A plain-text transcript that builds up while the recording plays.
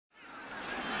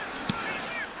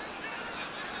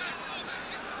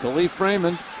Khalif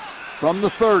Raymond from the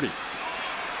 30.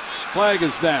 Flag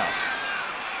is down.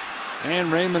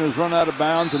 And Raymond has run out of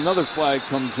bounds. Another flag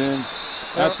comes in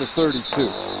at the 32.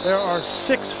 There are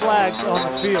 6 flags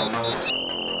on the field.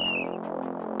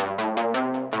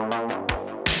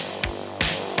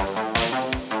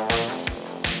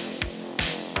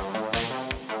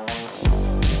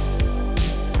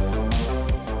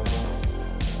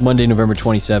 Monday, November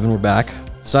 27, we're back.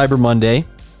 Cyber Monday,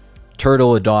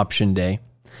 Turtle Adoption Day.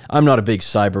 I'm not a big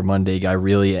Cyber Monday guy,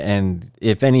 really, and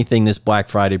if anything, this Black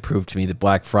Friday proved to me that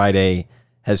Black Friday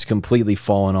has completely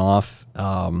fallen off.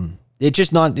 It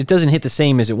doesn't hit the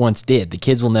same as it once did. The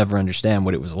kids will never understand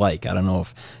what it was like. I don't know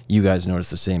if you guys notice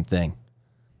the same thing.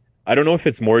 I don't know if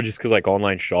it's more just because like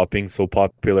online shopping's so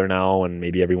popular now and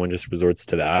maybe everyone just resorts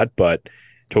to that, but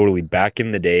totally back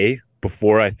in the day,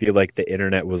 before I feel like the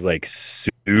internet was like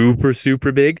super,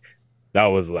 super big, that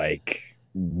was like,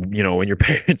 you know, when your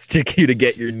parents took you to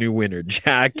get your new winter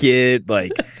jacket,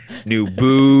 like new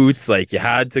boots, like you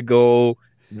had to go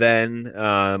then.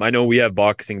 I know we have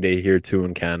Boxing Day here too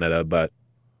in Canada, but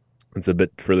it's a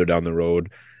bit further down the road.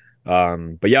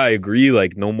 But yeah, I agree.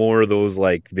 Like no more of those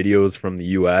like videos from the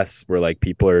US where like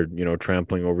people are, you know,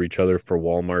 trampling over each other for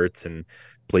Walmarts and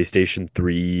PlayStation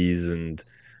 3s and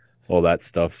all that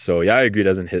stuff. So yeah, I agree. It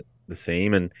doesn't hit the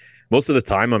same. And most of the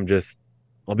time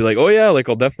I'll be like, oh yeah, like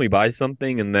I'll definitely buy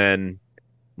something. And then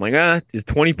I'm like, is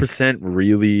 20%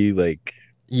 really like...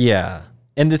 Yeah.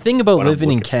 And the thing about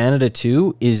living in Canada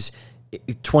too is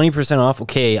 20% off.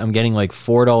 Okay, I'm getting like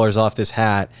 $4 off this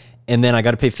hat. And then I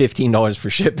got to pay $15 for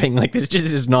shipping. Like this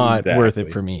just is not worth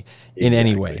it for me in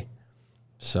any way.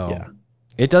 So yeah.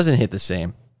 It doesn't hit the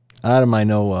same. Adam, I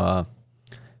know,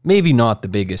 maybe not the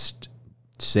biggest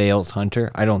sales hunter.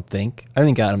 I think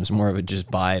Adam's more of a just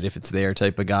buy it if it's there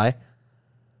type of guy.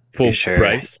 Full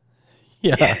price.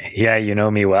 Yeah, you know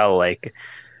me well. Like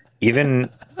even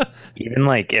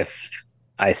like if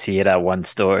I see it at one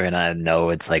store and I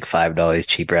know it's like $5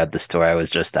 cheaper at the store I was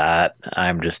just at,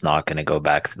 I'm just not gonna go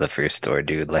back to the first store,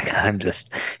 dude. Like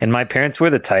and my parents were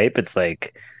the type, it's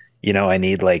like, you know, I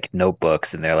need like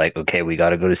notebooks and they're like, okay, we got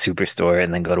to go to Superstore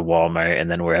and then go to Walmart and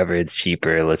then wherever it's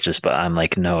cheaper, let's just buy. I'm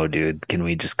like, no, dude, can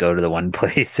we just go to the one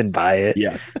place and buy it?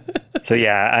 Yeah. So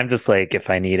yeah, I'm just like,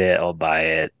 if I need it, I'll buy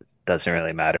it. Doesn't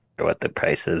really matter what the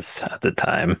price is at the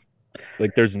time.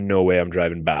 Like there's no way I'm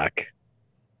driving back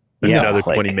in another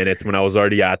 20 minutes when I was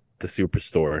already at the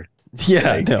Superstore.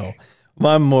 Yeah, no.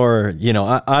 I'm more, you know,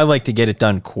 I like to get it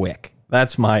done quick.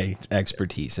 That's my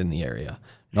expertise in the area.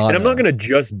 And I'm not going to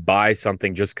just buy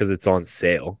something just because it's on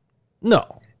sale.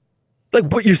 No. Like,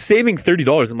 but you're saving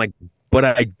 $30. I'm like, but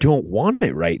I don't want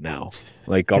it right now.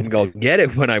 Like, I'll get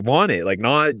it when I want it. Like,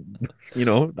 not, you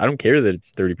know, I don't care that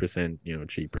it's 30%, you know,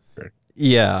 cheaper.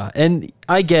 Yeah. And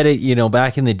I get it, you know,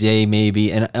 back in the day, maybe,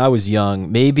 and I was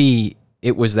young, maybe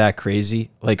it was that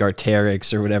crazy. Like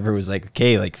Arc'teryx or whatever was like,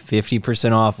 okay, like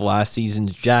 50% off last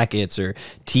season's jackets or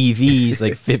TVs,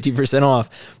 like 50% off.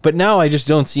 But now I just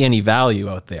don't see any value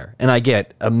out there. And I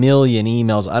get a million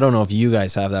emails. I don't know if you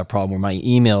guys have that problem where my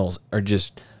emails are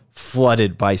just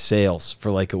flooded by sales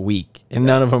for like a week and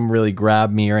none of them really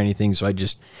grab me or anything. So I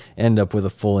just end up with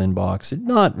a full inbox. It's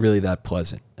not really that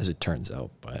pleasant as it turns out,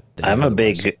 but I'm a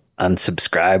big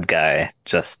unsubscribe guy,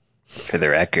 just for the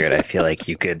record. I feel like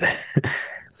you could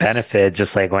benefit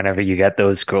just like whenever you get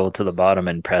those, scroll to the bottom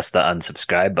and press the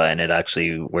unsubscribe button. It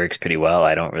actually works pretty well.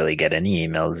 I don't really get any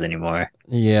emails anymore.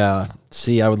 Yeah.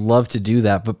 See, I would love to do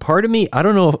that. But part of me, I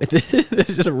don't know if this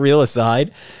is a real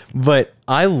aside, but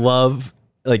I love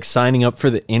like signing up for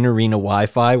the in-arena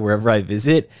Wi-Fi wherever I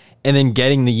visit and then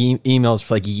getting the emails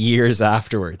for like years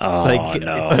afterwards. It's like,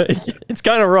 no. It's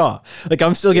kind of raw. Like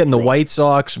I'm still getting the White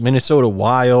Sox, Minnesota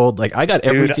Wild. Like I got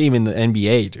every team in the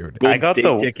NBA, dude. Golden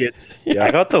State tickets. Yeah.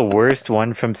 I got the worst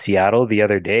one from Seattle the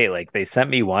other day. Like they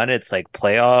sent me one. It's like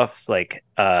playoffs, like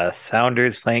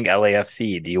Sounders playing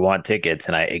LAFC. Do you want tickets?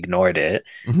 And I ignored it.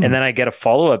 Mm-hmm. And then I get a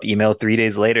follow-up email 3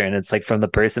 days later and it's like from the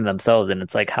person themselves. And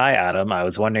it's like, hi, Adam. I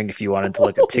was wondering if you wanted to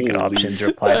look at ticket options.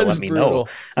 Reply to let me know.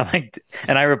 I'm like,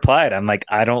 and I replied, I'm like,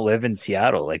 I don't live in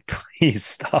Seattle. Like, please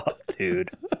stop, dude.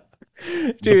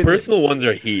 Dude, the personal ones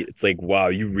are heat. It's like, wow,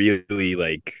 you really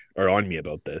like are on me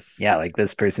about this. Yeah, like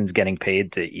this person's getting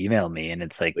paid to email me, and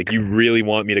it's like you really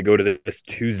want me to go to this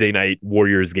Tuesday night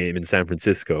Warriors game in San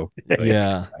Francisco. Like,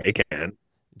 yeah, I can.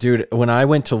 Dude, when I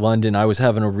went to London, I was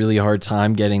having a really hard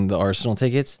time getting the Arsenal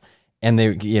tickets, and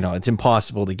they, you know, it's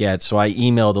impossible to get. So I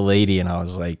emailed a lady, and I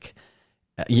was like,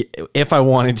 if I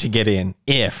wanted to get in,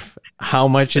 how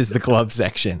much is the club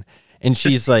section? And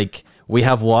she's like, we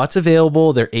have lots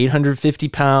available. They're 850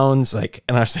 pounds. Like,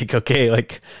 and I was like, okay,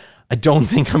 like, I don't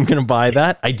think I'm going to buy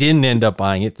that. I didn't end up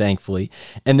buying it, thankfully.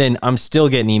 And then I'm still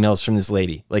getting emails from this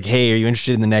lady. Like, hey, are you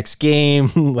interested in the next game?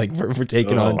 Like, we're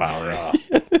taking on. Wow.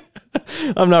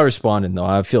 I'm not responding, though.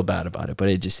 I feel bad about it, but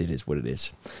it is what it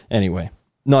is. Anyway,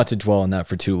 not to dwell on that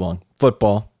for too long.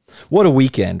 Football. What a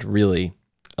weekend, really.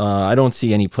 I don't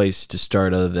see any place to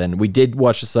start other than we did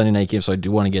watch the Sunday night game, so I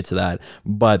do want to get to that.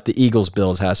 But the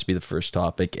Eagles-Bills has to be the first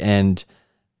topic. And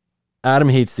Adam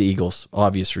hates the Eagles,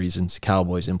 obvious reasons,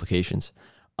 Cowboys implications.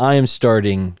 I am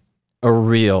starting a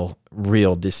real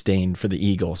disdain for the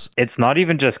Eagles. It's not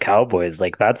even just Cowboys.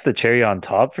 Like, that's the cherry on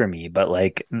top for me. But,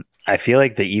 like, I feel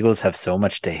like the Eagles have so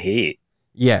much to hate.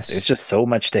 Yes. There's just so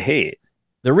much to hate.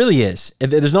 There really is.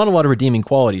 There's not a lot of redeeming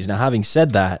qualities. Now, having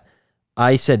said that,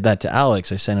 I said that to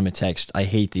Alex. I sent him a text, I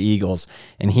hate the Eagles.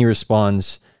 And he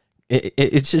responds,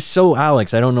 it's just so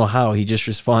Alex. I don't know how. He just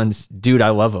responds, dude, I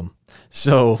love him.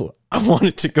 So I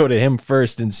wanted to go to him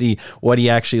first and see what he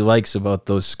actually likes about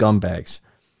those scumbags.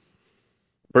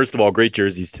 First of all, great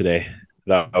jerseys today.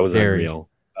 That was Very. unreal.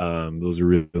 Those are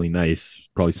really nice.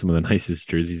 Probably some of the nicest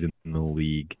jerseys in the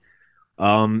league.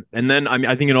 And then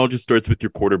I think it all just starts with your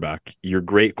quarterback. Your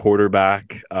great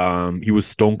quarterback. He was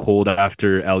stone cold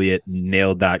after Elliott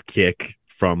nailed that kick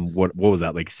from what was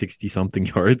that, like 60 something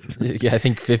yards? Yeah, I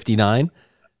think 59.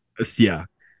 Yeah.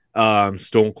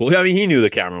 Stone cold. I mean, he knew the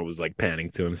camera was like panning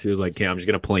to him, so he was like, "Okay, I'm just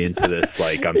gonna play into this.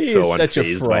 Like, I'm so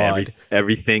unfazed by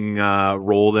everything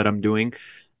role that I'm doing."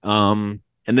 And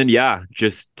then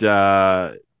just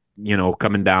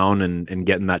coming down and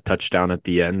getting that touchdown at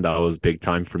the end, that was big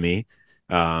time for me.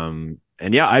 I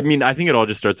mean, I think it all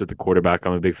just starts with the quarterback.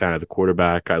 I'm a big fan of the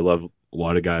quarterback. I love a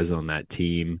lot of guys on that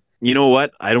team. You know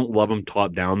what? I don't love him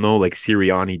top down though. Like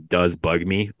Sirianni does bug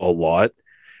me a lot,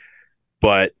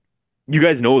 but you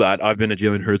guys know that I've been a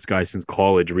Jalen Hurts guy since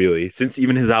college, really, since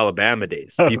even his Alabama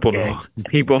days. People know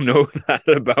that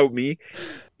about me,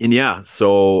 and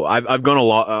so I've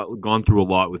gone through a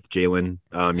lot with Jalen.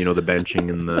 The benching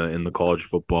in the college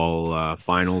football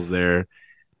finals there,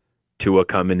 Tua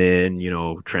coming in,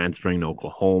 transferring to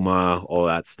Oklahoma, all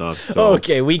that stuff. So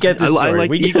okay, we get this. I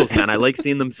like the Eagles, man. I like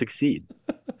seeing them succeed.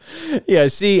 Yeah,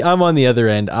 see, I'm on the other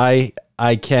end. I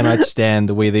cannot stand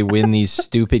the way they win these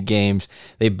stupid games.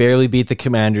 They barely beat the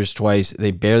Commanders twice. They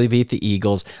barely beat the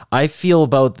Eagles. Beat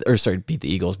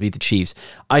the Chiefs.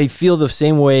 I feel the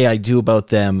same way I do about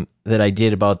them that I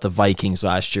did about the Vikings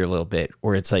last year a little bit,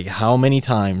 where it's like, how many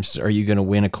times are you going to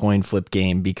win a coin flip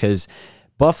game? Because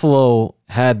Buffalo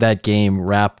had that game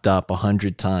wrapped up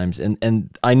 100 times.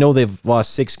 And I know they've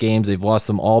lost 6 games. They've lost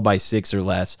them all by 6 or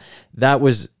less. That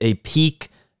was a peak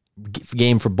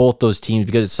game for both those teams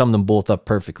because it summed them both up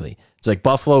perfectly. It's like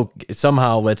Buffalo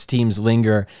somehow lets teams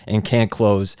linger and can't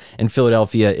close, and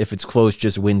Philadelphia, if it's close,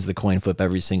 just wins the coin flip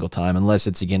every single time, unless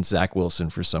it's against Zach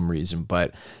Wilson for some reason.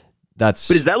 But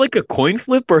is that like a coin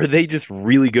flip, or are they just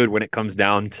really good when it comes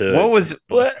down to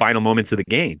final moments of the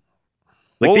game?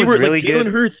 Like they were really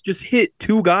Jalen Hurts just hit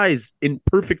 2 guys in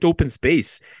perfect open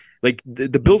space. Like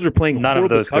the Bills were playing none of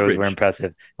those coverage. throws were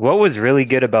impressive. What was really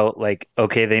good about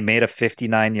they made a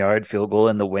 59-yard field goal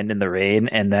in the wind and the rain,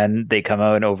 and then they come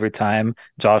out in overtime.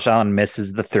 Josh Allen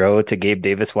misses the throw to Gabe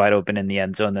Davis wide open in the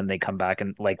end zone. Then they come back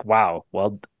and wow,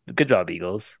 well, good job,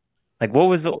 Eagles. Like, what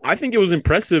was? I think it was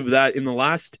impressive that in the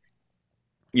last,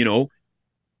 8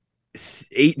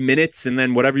 minutes, and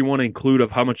then whatever you want to include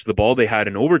of how much the ball they had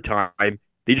in overtime,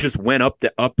 they just went up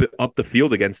the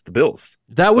field against the Bills.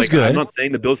 That was good. I'm not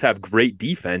saying the Bills have great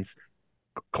defense.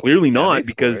 Clearly not,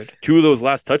 because 2 of those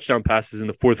last touchdown passes in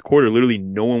the fourth quarter, literally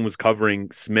no one was covering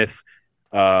Smith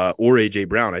or AJ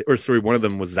Brown. One of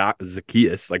them was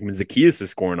Zacchaeus. Like when Zacchaeus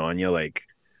is scoring on you,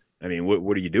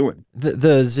 what are you doing?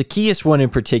 The Zacchaeus one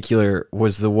in particular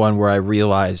was the one where I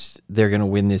realized they're going to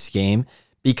win this game.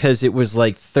 Because it was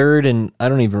like 3rd and I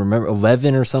don't even remember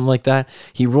 11 or something like that.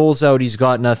 He rolls out, he's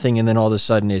got nothing, and then all of a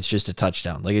sudden it's just a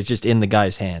touchdown. Like it's just in the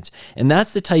guy's hands. And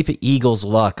that's the type of Eagles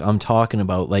luck I'm talking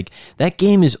about. Like that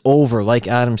game is over, like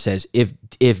Adam says,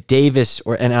 if Davis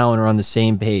and Allen are on the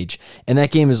same page. And that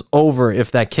game is over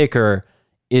if that kicker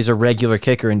is a regular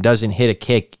kicker and doesn't hit a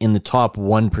kick in the top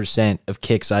 1% of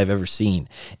kicks I've ever seen.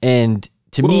 And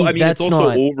to me, that's it's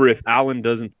also over if Allen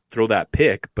doesn't throw that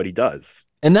pick, but he does.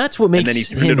 And that's what makes him. And then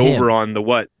he turned it over on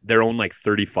their own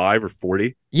 35 or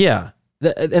 40. Yeah.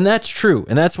 And that's true.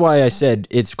 And that's why I said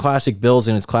it's classic Bills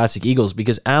and it's classic Eagles,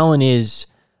 because Allen is,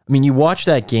 you watch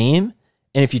that game,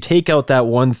 and if you take out that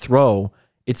one throw,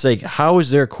 it's like, how is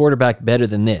their quarterback better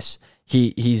than this?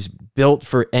 He's built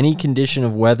for any condition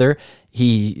of weather.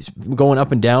 He's going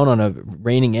up and down on a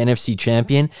reigning NFC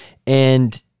champion.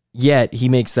 And Yet he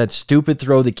makes that stupid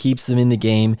throw that keeps them in the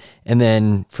game, and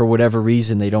then for whatever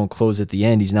reason they don't close at the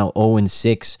end. He's now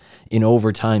 0-6 in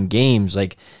overtime games.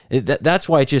 Like that's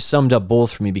why it just summed up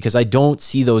both for me, because I don't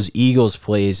see those Eagles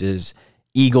plays as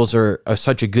Eagles are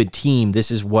such a good team.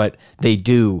 This is what they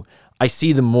do. I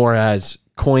see them more as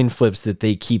coin flips that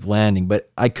they keep landing. But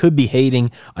I could be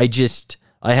hating. I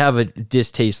have a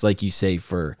distaste, like you say,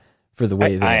 for the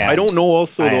way they are. I don't know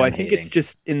also, though. I think hating. it's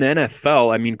just in the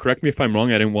NFL. I mean, correct me if I'm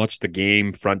wrong. I didn't watch the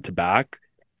game front to back.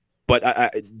 But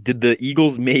did the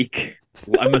Eagles make...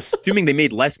 I'm assuming they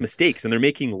made less mistakes, and they're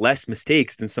making less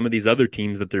mistakes than some of these other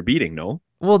teams that they're beating, no?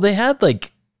 Well, they had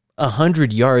like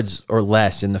 100 yards or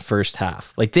less in the first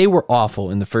half. Like, they were awful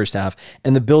in the first half,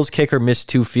 and the Bills kicker missed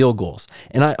 2 field goals.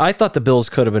 And I thought the Bills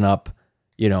could have been up,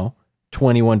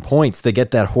 21 points. They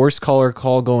get that horse collar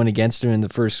call going against them in the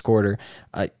first quarter.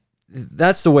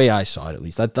 That's the way I saw it, at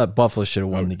least. I thought Buffalo should have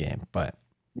won the game. But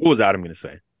what was Adam going to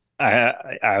say?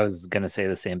 I was going to say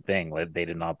the same thing. Like, they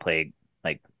did not play,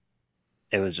 like,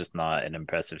 it was just not an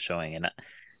impressive showing. And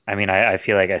I mean, I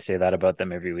feel like I say that about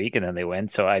them every week, and then they win.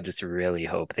 So I just really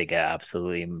hope they get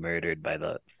absolutely murdered by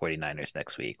the 49ers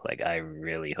next week. Like, I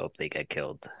really hope they get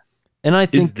killed. And I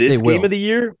think is this they will. game of the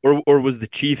year, or was the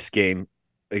Chiefs game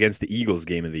against the Eagles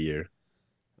game of the year?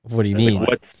 What do you mean?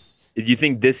 Like, do you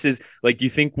think this is like? Do you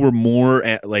think we're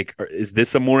more like? Is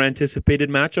this a more anticipated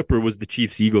matchup, or was the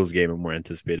Chiefs Eagles game a more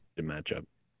anticipated matchup?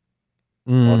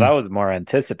 Well, that was more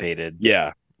anticipated.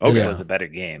 Yeah. Okay. Yeah. It was a better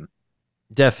game.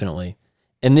 Definitely.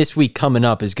 And this week coming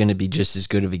up is going to be just as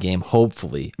good of a game,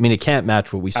 hopefully. I mean, it can't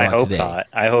match what we saw today. Not.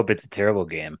 I hope it's a terrible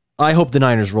game. I hope the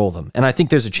Niners roll them, and I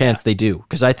think there's a chance they do,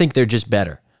 because I think they're just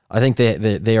better. I think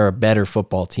they are a better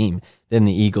football team than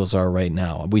the Eagles are right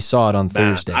now. We saw it on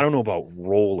Thursday. I don't know about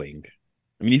rolling.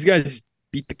 I mean, these guys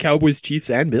beat the Cowboys, Chiefs,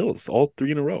 and Bills all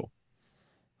 3 in a row.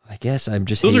 I guess I'm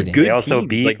just Those hating. are good They also teams.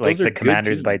 beat Like, the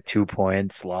Commanders by 2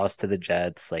 points, lost to the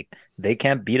Jets. Like, they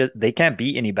can't beat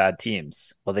any bad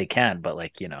teams. Well, they can, but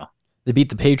They beat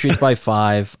the Patriots by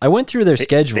 5. I went through their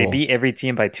schedule. They beat every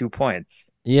team by 2 points.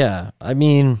 Yeah, I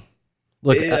mean,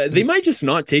 look, they might just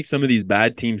not take some of these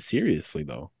bad teams seriously,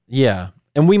 though. Yeah,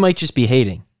 and we might just be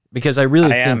hating, because I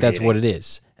really think that's what it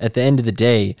is. At the end of the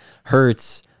day,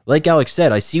 Hurts, like Alex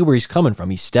said, I see where he's coming from.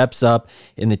 He steps up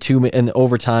in the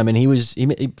overtime, and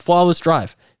he flawless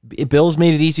drive. Bills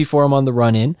made it easy for him on the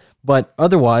run in, but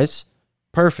otherwise,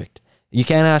 perfect. You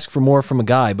can't ask for more from a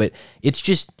guy, but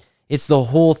it's the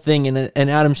whole thing. And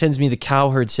Adam sends me the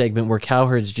Cowherd segment where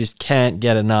Cowherds just can't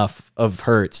get enough of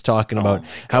Hurts talking about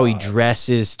how he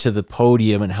dresses to the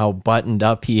podium and how buttoned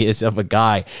up he is of a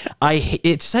guy.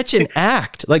 It's such an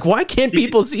act. Like, why can't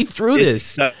people see through this?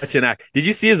 Such an act. Did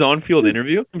you see his on-field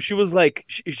interview? She was like,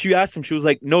 she asked him, she was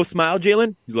like, "No smile,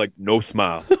 Jalen?" He's like, "No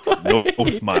smile, no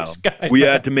smile. We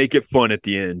had to make it fun at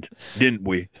the end, didn't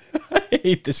we?" I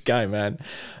hate this guy, man.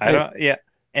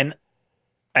 And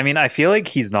I mean, I feel like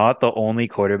he's not the only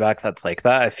quarterback that's like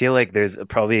that. I feel like there's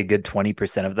probably a good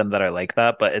 20% of them that are like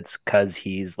that, but it's because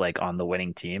he's like on the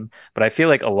winning team. But I feel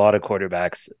like a lot of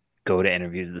quarterbacks go to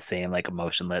interviews the same, like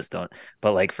emotionless, don't.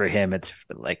 But like for him, it's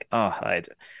like,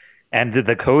 and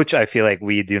the coach, I feel like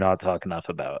we do not talk enough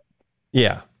about.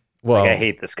 Yeah. Well, like, I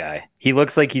hate this guy. He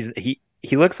looks like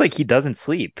he looks like he doesn't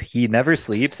sleep. He never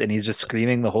sleeps, and he's just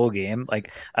screaming the whole game. Like,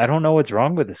 I don't know what's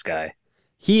wrong with this guy.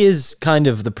 He is kind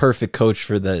of the perfect coach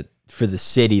for the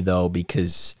city, though,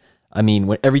 because I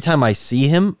mean, every time I see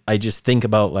him, I just think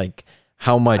about like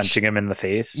how much punching him in the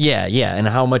face. Yeah, and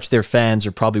how much their fans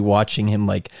are probably watching him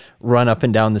like run up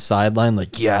and down the sideline,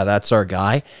 like, yeah, that's our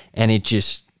guy, and it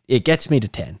gets me to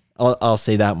 10. I'll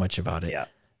say that much about it. Yeah,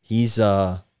 he's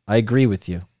I agree with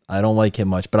you. I don't like him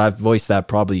much, but I've voiced that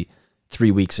probably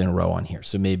 3 weeks in a row on here,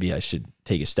 so maybe I should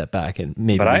take a step back and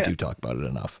maybe we do talk about it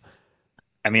enough.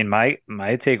 I mean, my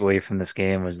takeaway from this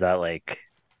game was that, like,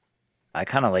 I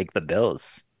kind of like the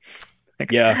Bills.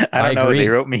 Like, yeah, I don't know. agree. They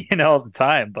wrote me in all the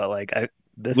time, but like,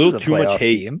 this little is a too much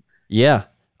hate. Team. Yeah,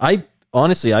 I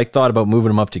thought about moving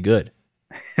them up to good.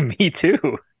 Me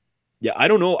too. Yeah, I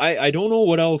don't know. I don't know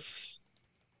what else.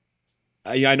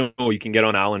 I don't know. You can get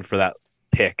on Allen for that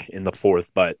pick in the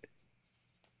 4th, but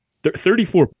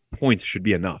 34 points should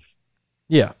be enough.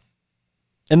 Yeah,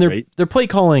 and their play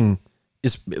calling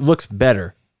looks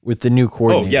better with the new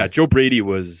coordinator. Oh yeah, Joe Brady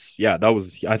was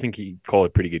I think he called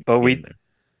it pretty good. But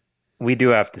we do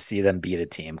have to see them beat a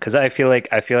team, because I feel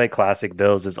like classic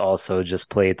Bills is also just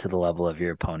play to the level of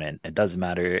your opponent. It doesn't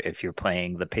matter if you're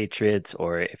playing the Patriots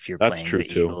or if you're playing the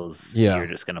Eagles. Yeah. You're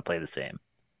just going to play the same.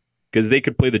 Because they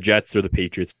could play the Jets or the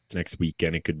Patriots next week,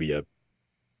 and it could be a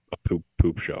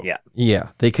poop show. Yeah. Yeah,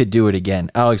 they could do it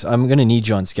again. Alex, I'm going to need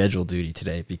you on schedule duty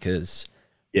today, because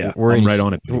Yeah, we're I'm in, right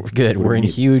on it. We're good. We're in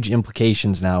huge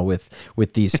implications now with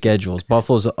these schedules.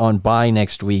 Buffalo's on bye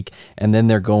next week, and then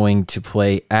they're going to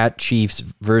play at Chiefs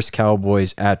versus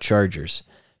Cowboys at Chargers.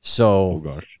 So, Oh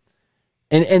gosh.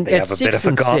 and They at have a bit of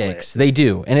a 6-6, gauntlet. they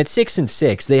do. And at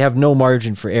 6-6, they have no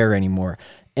margin for error anymore.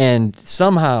 And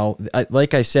somehow,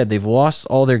 like I said, they've lost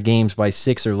all their games by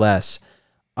 6 or less.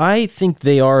 I think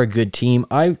they are a good team.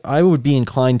 I would be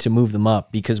inclined to move them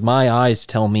up because my eyes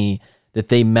tell me that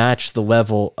they match the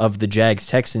level of the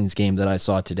Jags-Texans game that I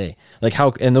saw today.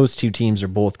 And those two teams are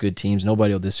both good teams.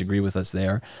 Nobody will disagree with us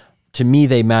there. To me,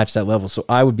 they match that level, so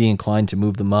I would be inclined to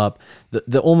move them up.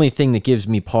 The only thing that gives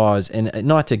me pause, and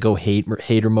not to go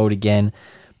hater mode again,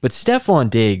 but Stephon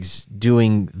Diggs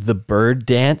doing the bird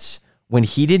dance when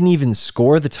he didn't even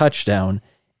score the touchdown,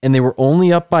 and they were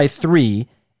only up by 3,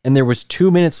 and there was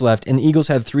 2 minutes left, and the Eagles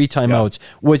had 3 timeouts,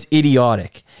 was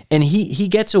idiotic. And he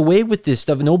gets away with this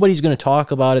stuff. Nobody's going to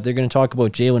talk about it. They're going to talk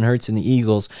about Jalen Hurts and the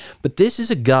Eagles. But this is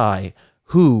a guy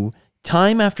who,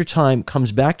 time after time,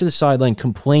 comes back to the sideline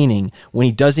complaining when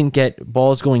he doesn't get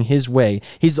balls going his way.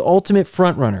 He's the ultimate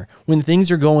front runner. When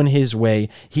things are going his way,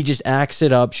 he just acts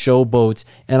it up, showboats,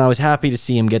 and I was happy to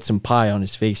see him get some pie on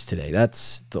his face today.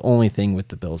 That's the only thing with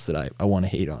the Bills that I want to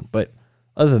hate on. But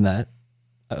other than that,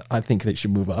 I think they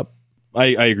should move up. I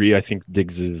agree. I think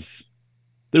Diggs is.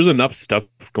 There's enough stuff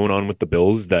going on with the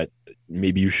Bills that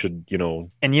maybe you should,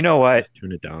 And you know what? just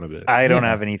tune it down a bit. I don't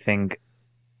have anything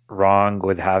wrong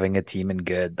with having a team in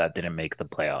good that didn't make the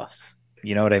playoffs.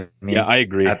 You know what I mean? Yeah, I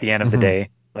agree. At the end of the day,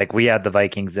 like we had the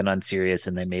Vikings in Unserious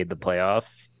and they made the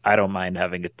playoffs. I don't mind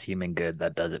having a team in good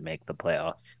that doesn't make the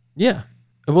playoffs. Yeah.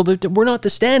 Well, we're not the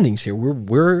standings here.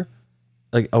 We're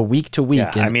like a week to week.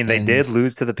 Yeah, they did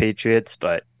lose to the Patriots,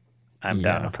 but I'm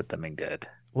down to put them in good.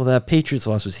 Well, that Patriots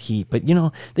loss was heat, but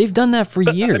they've done that for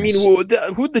years. I mean,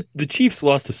 the Chiefs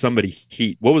lost to somebody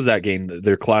heat. What was that game?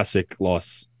 Their classic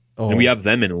loss. Oh. And we have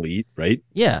them in elite, right?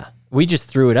 Yeah, we just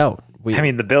threw it out.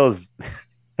 The Bills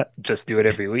just do it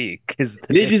every week.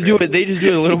 They just do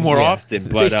it a little more often.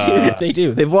 But they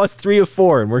do. They've lost 3 of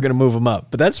 4, and we're going to move them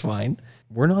up. But that's fine.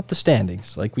 We're not the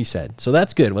standings, like we said. So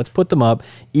that's good. Let's put them up.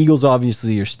 Eagles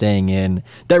obviously are staying in.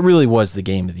 That really was the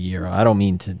game of the year. I don't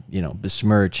mean to,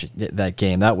 besmirch that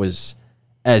game. That was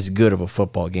as good of a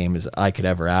football game as I could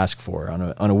ever ask for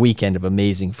on a weekend of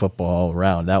amazing football all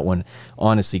around. That one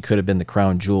honestly could have been the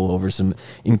crown jewel over some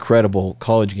incredible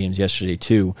college games yesterday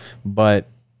too. But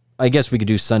I guess we could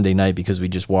do Sunday night because we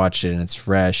just watched it and it's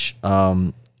fresh.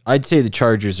 I'd say the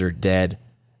Chargers are dead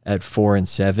at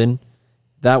 4-7.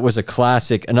 That was a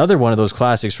classic, another one of those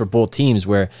classics for both teams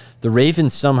where the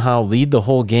Ravens somehow lead the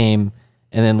whole game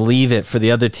and then leave it for the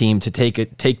other team to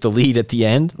take the lead at the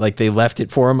end. Like they left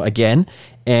it for them again,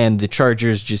 and the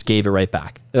Chargers just gave it right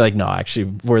back. They're like, no,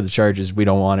 actually, we're the Chargers. We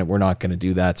don't want it. We're not going to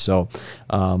do that. So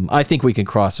I think we can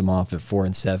cross them off at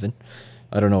 4-7.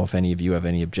 I don't know if any of you have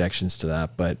any objections to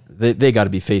that, but they got to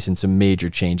be facing some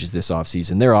major changes this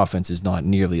offseason. Their offense is not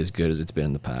nearly as good as it's been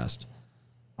in the past.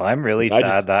 Well, I'm really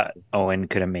sad that Owen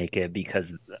couldn't make it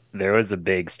because there was a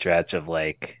big stretch of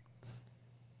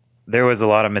there was a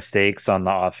lot of mistakes on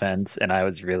the offense, and I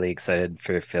was really excited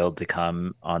for Phil to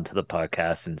come onto the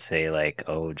podcast and say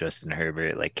oh, Justin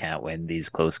Herbert can't win these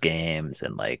close games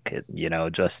and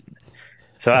just.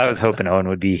 So I was hoping Owen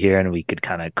would be here and we could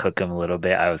kind of cook him a little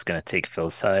bit. I was going to take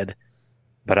Phil's side,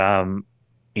 but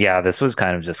this was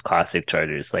kind of just classic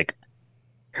Chargers.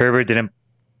 Herbert didn't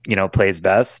play his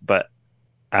best, but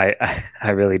I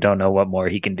really don't know what more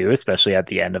he can do, especially at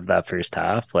the end of that first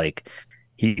half.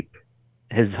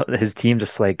 His team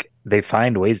just they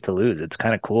find ways to lose. It's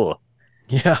kind of cool.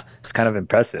 Yeah, it's kind of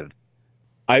impressive.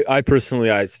 I personally,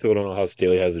 I still don't know how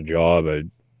Staley has a job.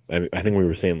 I think we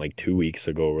were saying 2 weeks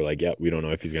ago, we're we don't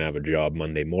know if he's gonna have a job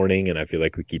Monday morning, and I feel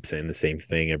like we keep saying the same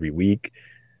thing every week.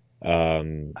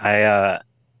 Sorry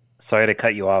to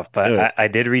cut you off, but I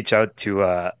did reach out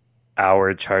to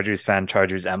our Chargers fan,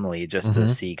 Chargers Emily, just to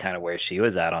see kind of where she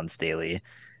was at on Staley.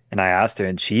 And I asked her,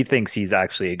 and she thinks he's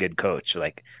actually a good coach.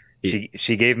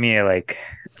 She gave me I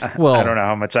don't know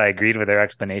how much I agreed with her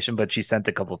explanation, but she sent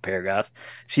a couple of paragraphs.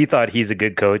 She thought he's a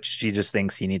good coach. She just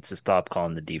thinks he needs to stop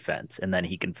calling the defense, and then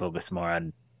he can focus more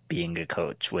on being a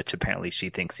coach, which apparently she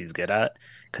thinks he's good at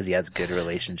because he has good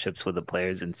relationships with the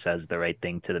players and says the right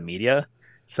thing to the media.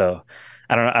 So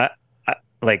I don't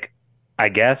know. I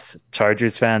guess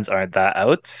Chargers fans aren't that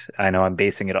out. I know I'm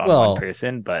basing it on one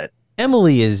person, but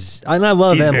Emily is, and I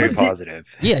love Emily. Very positive.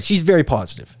 Yeah, she's very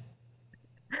positive.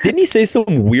 Didn't he say some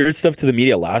weird stuff to the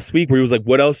media last week where he was like,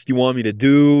 "What else do you want me to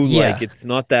do?" Yeah. Like, it's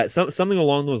not that something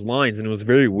along those lines, and it was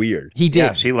very weird. He did.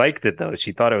 Yeah, she liked it though.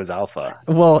 She thought it was alpha.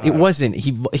 Well, it wasn't.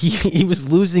 He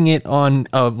was losing it on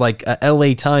like a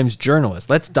LA Times journalist.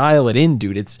 Let's dial it in,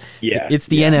 dude. It's the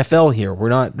NFL here. We're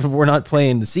not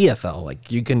playing the CFL.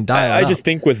 Like, you can dial. I just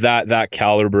think with that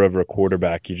caliber of a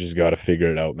quarterback, you just got to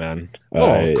figure it out, man.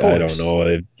 Of course. I don't know.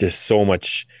 It's just so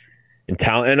much in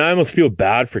talent, and I almost feel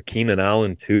bad for Keenan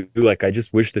Allen too. Like, I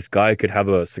just wish this guy could have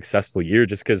a successful year,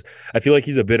 just because I feel like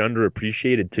he's a bit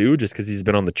underappreciated too, just because he's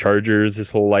been on the Chargers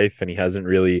his whole life and he hasn't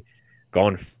really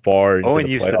gone far into Owen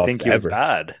the used playoffs to think he was ever.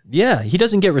 bad. Yeah, he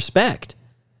doesn't get respect.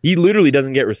 He literally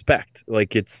doesn't get respect.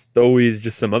 Like, it's always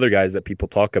just some other guys that people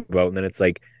talk about, and then it's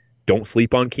like, don't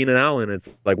sleep on Keenan Allen.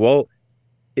 It's like, well,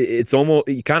 it's almost,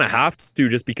 you kind of have to,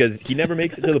 just because he never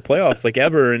makes it to the playoffs like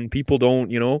ever, and people don't,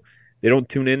 they don't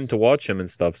tune in to watch him and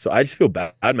stuff. So I just feel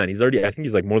bad, man. I think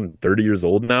he's like more than 30 years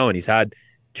old now, and he's had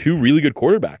two really good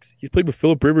quarterbacks. He's played with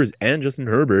Phillip Rivers and Justin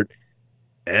Herbert,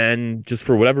 and just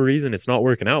for whatever reason, it's not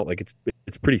working out. Like,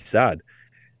 it's pretty sad.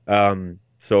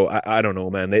 So I don't know,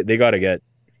 man. They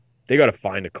gotta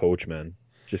find a coach, man.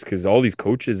 Just because all these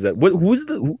coaches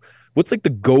what's like the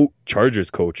GOAT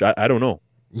Chargers coach? I don't know.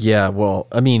 Yeah, well,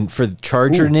 I mean, for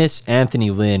Chargerness,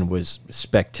 Anthony Lynn was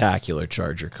spectacular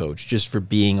Charger coach, just for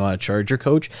being a Charger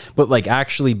coach. But like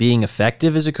actually being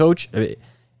effective as a coach,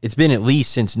 it's been at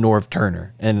least since Norv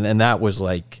Turner, and that was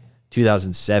like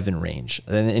 2007 range,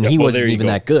 and he wasn't even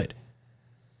that good.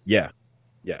 Yeah.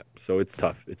 So it's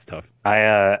tough.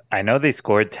 I know they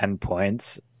scored 10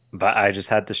 points, but I just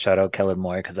had to shout out Kellen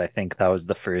Moore because I think that was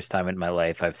the first time in my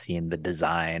life I've seen the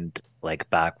designed like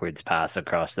backwards pass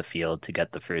across the field to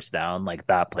get the first down. Like,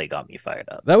 that play got me fired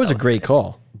up. That was a great sick.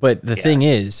 call. But the thing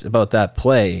is about that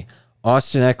play,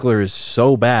 Austin Eckler is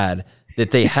so bad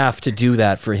that they have to do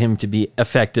that for him to be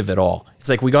effective at all. It's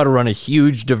like, we got to run a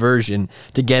huge diversion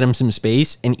to get him some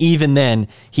space, and even then,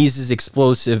 he's as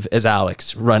explosive as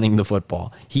Alex running the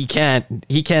football. He can't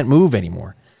move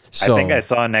anymore. So, I think I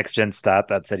saw a next gen stat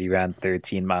that said he ran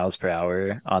 13 miles per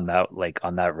hour on that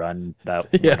run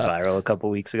that went viral a couple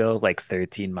weeks ago. Like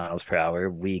 13 miles per hour.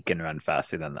 We can run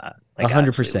faster than that. Like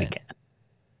 100%.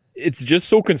 It's just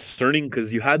so concerning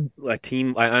because you had a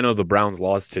team. I know the Browns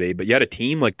lost today, but you had a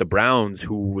team like the Browns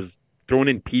who was throwing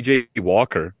in PJ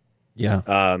Walker. Yeah.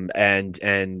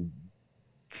 And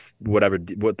whatever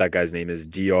what that guy's name is,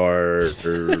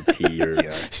 DRT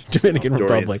or Dominican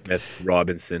Dorian Republic. Smith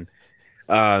Robinson.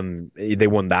 They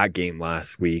won that game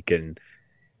last week, and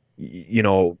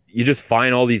you just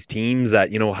find all these teams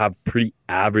that have pretty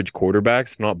average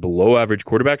quarterbacks, not below average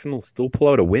quarterbacks, and they'll still pull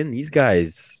out a win. These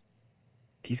guys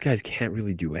can't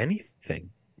really do anything.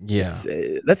 Yeah,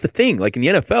 that's the thing. Like, in the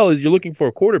NFL, is you're looking for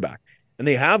a quarterback, and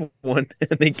they have one,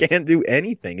 and they can't do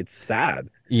anything. It's sad.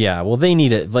 Yeah, well, they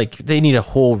need a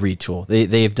whole retool.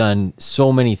 They've done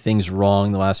so many things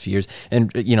wrong the last few years, and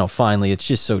finally, it's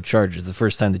just so Chargers. The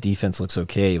first time the defense looks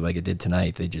okay, like it did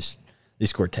tonight, they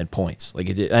scored 10 points, like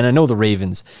it did. And I know the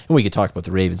Ravens, and we could talk about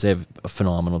the Ravens. They have a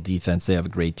phenomenal defense. They have a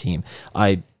great team.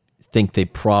 I think they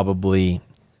probably,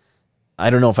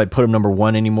 I don't know if I'd put them number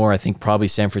one anymore. I think probably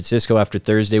San Francisco after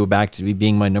Thursday would back to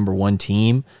being my number one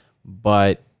team,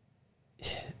 but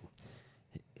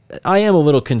I am a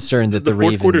little concerned that the fourth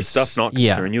Ravens, quarter stuff not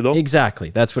concern you though. Exactly,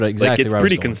 that's what exactly. It's where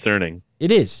pretty I was going. concerning.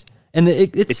 It is, and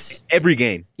it's every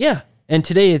game. Yeah, and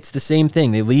today it's the same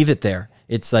thing. They leave it there.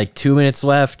 It's like 2 minutes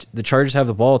left. The Chargers have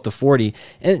the ball at the 40,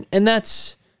 and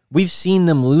that's, we've seen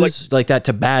them lose like that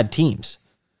to bad teams.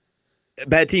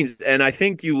 Bad teams, and I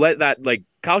think you let that, like,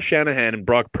 Kyle Shanahan and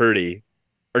Brock Purdy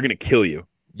are going to kill you.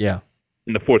 Yeah.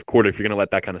 In the fourth quarter, if you're going to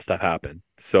let that kind of stuff happen.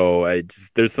 So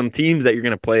there's some teams that you're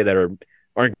going to play that aren't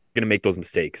going to make those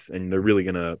mistakes, and they're really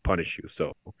going to punish you.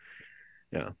 So,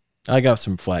 yeah. I got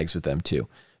some flags with them too,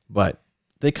 but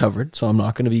they covered, so I'm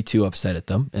not going to be too upset at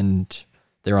them, and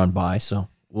they're on bye, so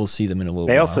we'll see them in a little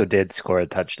while. They also did score a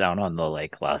touchdown on the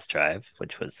last drive,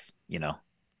 which was,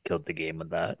 killed the game with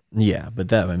that. Yeah, but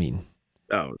that, I mean,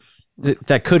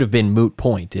 that could have been moot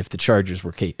point if the Chargers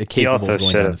were capable of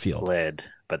going down the field. Slid,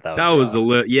 but that was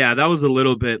a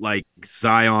little bit like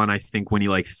Zion, I think, when he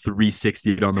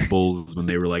 360'd on the Bulls when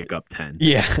they were up 10.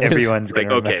 Yeah, everyone's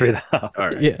gonna remember that. All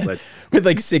right, yeah,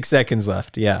 with 6 seconds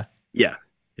left. Yeah.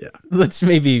 Let's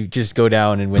maybe just go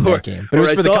down and win that game. But it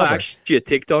was for the cover. Actually a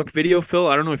TikTok video, Phil.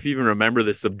 I don't know if you even remember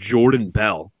this, of Jordan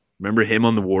Bell. Remember him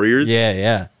on the Warriors?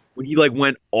 Yeah. When he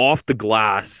went off the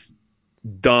glass,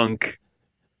 dunk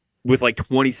with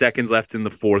 20 seconds left in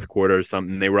the fourth quarter or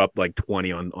something. They were up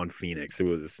 20 on Phoenix.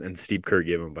 And Steve Kerr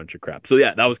gave him a bunch of crap. So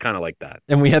yeah, that was kind of like that.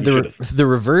 And we had the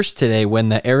reverse today when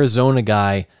the Arizona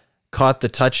guy caught the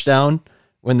touchdown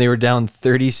when they were down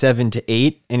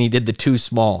 37-8, and he did the too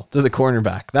small to the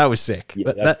cornerback. That was sick. Yeah,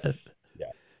 But that's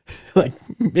like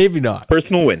maybe not.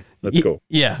 personal win. Let's go.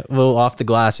 Yeah, a little off the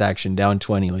glass action, down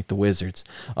 20 like the Wizards.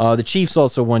 The Chiefs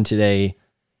also won today.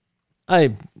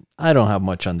 I don't have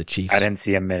much on the Chiefs. I didn't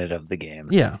see a minute of the game.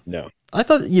 Yeah. No. I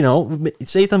thought,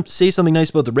 say something nice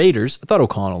about the Raiders. I thought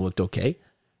O'Connell looked okay.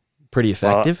 Pretty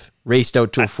effective. Raced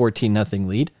out to a 14-0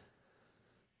 lead.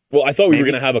 Well, I thought we were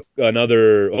going to have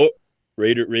another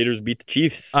Raiders beat the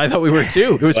Chiefs. I thought we were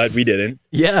too. It was Glad we didn't.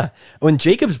 Yeah. When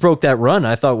Jacobs broke that run,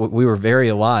 I thought we were very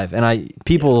alive. And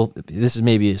this is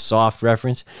maybe a soft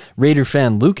reference. Raider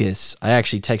fan Lucas, I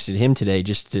actually texted him today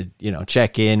just to,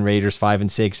 check in. Raiders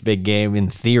 5-6, big game in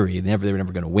theory. They were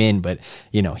never going to win, but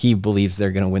he believes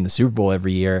they're going to win the Super Bowl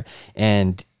every year.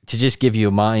 And to just give you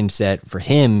a mindset for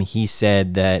him, he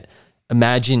said that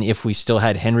imagine if we still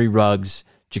had Henry Ruggs,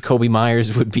 Jacoby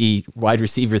Myers would be wide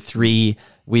receiver 3,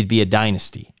 we'd be a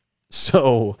dynasty.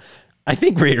 So I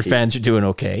think Raider fans are doing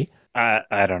okay.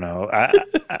 I don't know.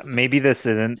 Maybe this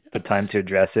isn't the time to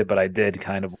address it, but I did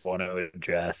kind of want to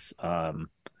address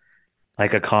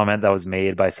like a comment that was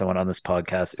made by someone on this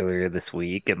podcast earlier this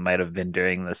week. It might have been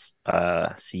during this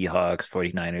Seahawks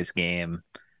 49ers game.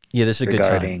 Yeah, this is a good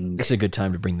time. This is a good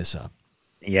time to bring this up.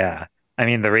 Yeah. I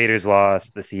mean, the Raiders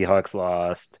lost, the Seahawks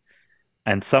lost.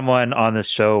 And someone on this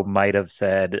show might have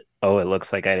said, "Oh, it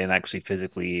looks like I didn't actually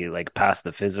physically pass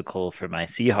the physical for my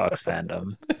Seahawks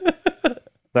fandom."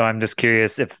 So I'm just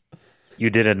curious if you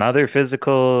did another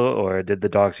physical, or did the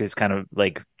doctors kind of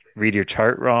read your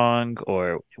chart wrong,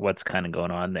 or what's kind of going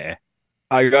on there?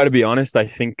 I got to be honest. I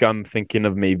think I'm thinking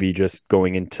of maybe just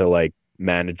going into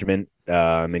management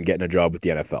and getting a job with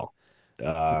the NFL.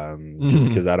 Just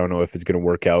because I don't know if it's going to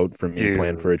work out for me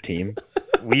playing for a team.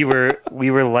 We were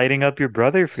lighting up your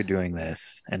brother for doing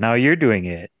this, and now you're doing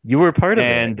it. You were part of it.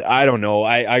 And I don't know.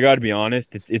 I got to be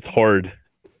honest. It's hard.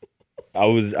 I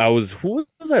was. Who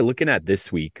was I looking at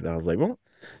this week? And I was like, well,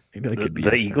 maybe I could be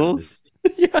the Eagles.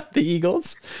 Yeah, the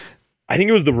Eagles. I think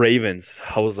it was the Ravens.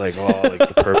 I was like, oh,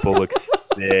 the purple looks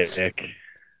sick.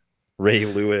 Ray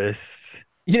Lewis.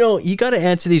 You got to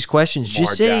answer these questions.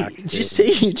 Just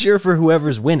say you cheer for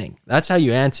whoever's winning. That's how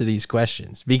you answer these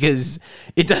questions, because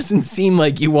it doesn't seem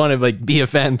like you want to be a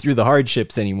fan through the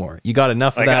hardships anymore. You got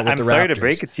enough of that with the Raptors. I'm sorry to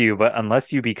break it to you, but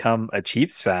unless you become a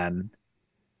Chiefs fan,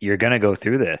 you're gonna go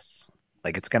through this.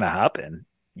 It's gonna happen.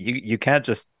 You can't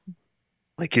just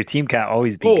your team can't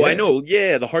always be. Oh, good. I know.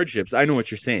 Yeah, the hardships. I know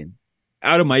what you're saying.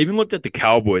 Adam, I even looked at the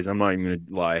Cowboys. I'm not even going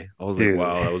to lie. I was like,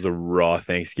 wow, that was a raw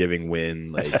Thanksgiving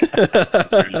win.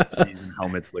 Season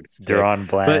helmets looked sick. They're on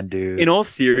bland, but dude. In all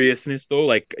seriousness,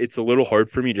 though, it's a little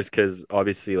hard for me just because,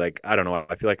 obviously, I don't know.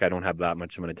 I feel like I don't have that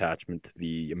much of an attachment to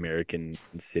the American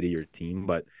city or team.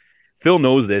 But Phil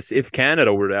knows this. If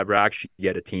Canada were to ever actually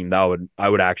get a team, I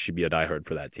would actually be a diehard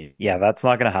for that team. Yeah, that's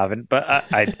not going to happen. But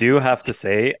I do have to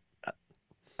say,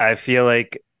 I feel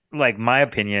like my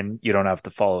opinion, you don't have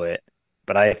to follow it.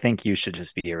 But I think you should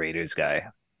just be a Raiders guy.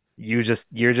 You're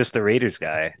just a Raiders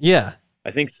guy. Yeah.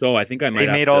 I think so. I think I might.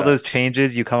 They made all those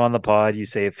changes. You come on the pod, you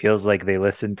say it feels like they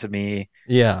listened to me.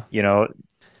 Yeah. You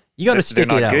got to stick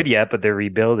it out. They're not good yet, but they're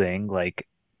rebuilding.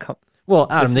 Well,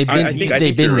 Adam, they've been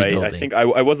rebuilding. Right. I think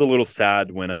I was a little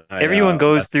sad when everyone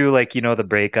goes through the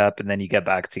breakup, and then you get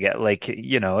back together.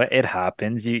 It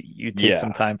happens. You take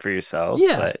some time for yourself.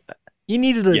 Yeah. But you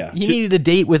needed a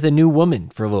date with a new woman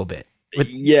for a little bit.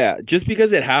 Just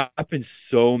because it happens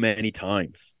so many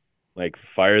times.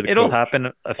 Fire the It'll coach,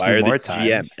 happen a few more times.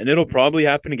 GM, and it'll probably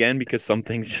happen again because some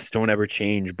things just don't ever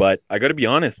change. But I got to be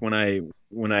honest, when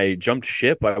I jumped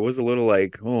ship, I was a little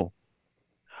oh,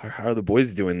 how are the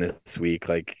boys doing this week?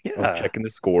 I was checking the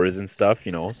scores and stuff,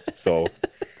 So,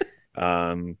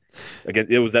 again,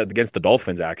 it was against the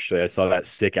Dolphins. Actually, I saw that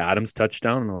sick Adams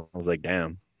touchdown, and I was like,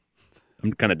 damn.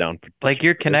 I'm kind of down for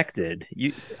you're connected.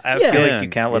 I feel like you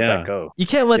can't let that go. You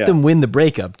can't let them win the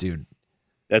breakup, dude.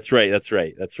 That's right.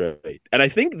 And I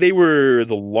think they were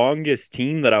the longest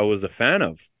team that I was a fan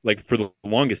of, for the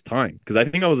longest time, because I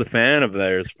think I was a fan of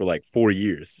theirs for 4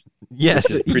 years. Yes,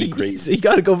 which is pretty crazy. So you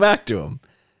got to go back to them.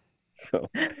 So,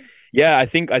 yeah, I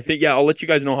think I'll let you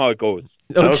guys know how it goes.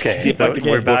 Okay, see if I can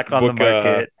we're back on the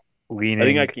market. Leaning. I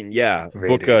think I can. Yeah,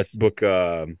 book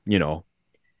a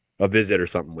visit or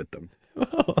something with them.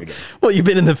 Well, you've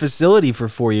been in the facility for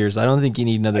 4 years. I don't think you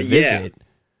need another visit.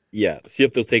 Yeah. See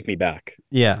if they'll take me back.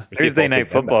 Yeah. Thursday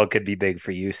night football could be big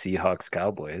for you, Seahawks,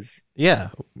 Cowboys. Yeah.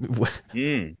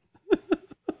 Yeah.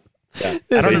 I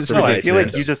don't know. I feel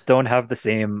like you just don't have the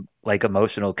same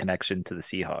emotional connection to the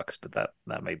Seahawks, but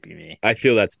that might be me. I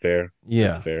feel that's fair. Yeah.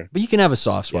 That's fair. But you can have a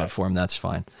soft spot for him. That's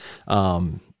fine.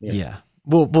 Yeah.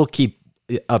 We'll keep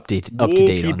up to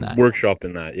date on that.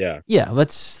 Workshopping that, yeah. Yeah,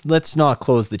 let's not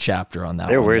close the chapter on that.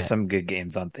 There one were yet. some good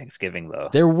games on Thanksgiving, though.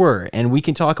 There were, and we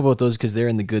can talk about those because they're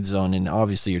in the good zone. And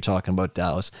obviously, you're talking about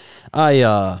Dallas. I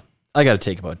got a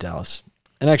take about Dallas,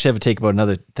 and I actually have a take about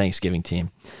another Thanksgiving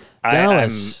team.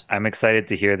 Dallas. I'm excited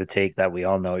to hear the take that we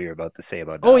all know you're about to say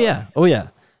about Dallas. Oh yeah.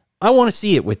 I want to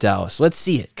see it with Dallas. Let's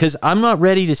see it, because I'm not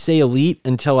ready to say elite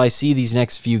until I see these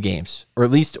next few games, or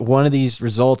at least one of these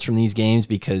results from these games,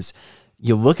 because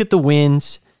you look at the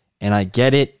wins, and I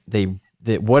get it.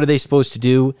 What are they supposed to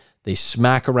do? They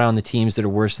smack around the teams that are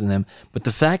worse than them. But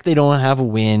the fact they don't have a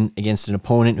win against an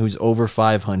opponent who's over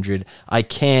 500, I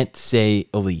can't say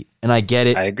elite. And I get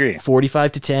it. I agree.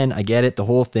 45-10, I get it, the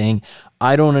whole thing.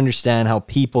 I don't understand how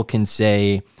people can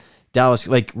say Dallas,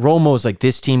 like Romo's like,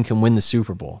 this team can win the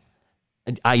Super Bowl.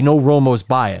 I know Romo's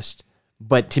biased,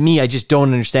 but to me, I just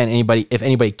don't understand if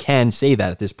anybody can say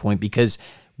that at this point, because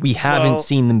we haven't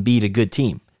seen them beat a good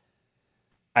team.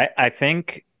 I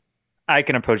think I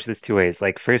can approach this two ways.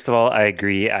 Like, first of all, I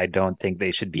agree. I don't think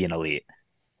they should be an elite.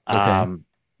 Okay.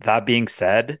 That being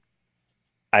said,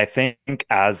 I think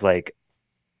as like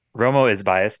Romo is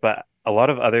biased, but a lot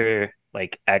of other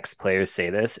like ex-players say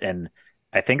this, and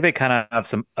I think they kind of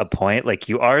have a point. Like,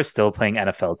 you are still playing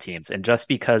NFL teams, and just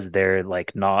because they're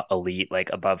like not elite, like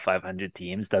above 500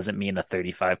 teams, doesn't mean a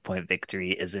 35-point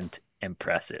victory isn't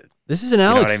impressive. This is an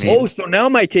Alex I mean? Oh, so now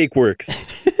my take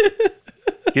works.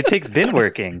 Your take's been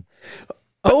working.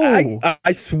 Oh,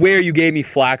 I swear you gave me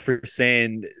flack for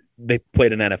saying they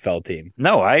played an NFL team.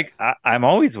 No, I'm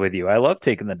always with you. I love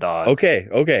taking the dogs.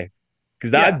 Okay.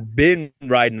 Because I've been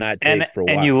riding that take for a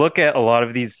while. And you look at a lot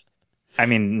of these, I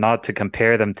mean, not to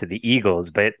compare them to the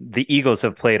Eagles, but the Eagles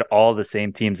have played all the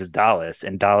same teams as Dallas,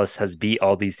 and Dallas has beat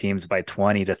all these teams by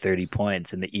 20 to 30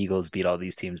 points, and the Eagles beat all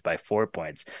these teams by 4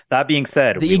 points. That being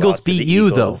said, the Eagles beat you,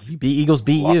 though. The Eagles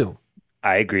beat you.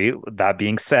 I agree. That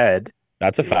being said,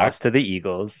 that's a fact. Lost to the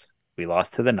Eagles. We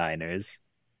lost to the Niners.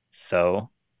 So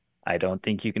I don't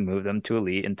think you can move them to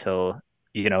elite until,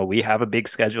 we have a big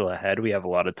schedule ahead. We have a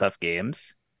lot of tough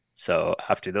games. So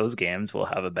after those games, we'll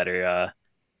have a better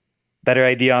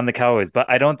idea on the Cowboys. But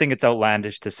I don't think it's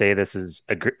outlandish to say this is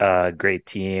a great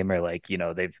team, or like,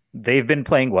 they've been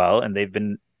playing well, and they've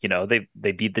been,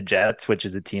 they beat the Jets, which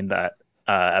is a team that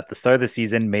at the start of the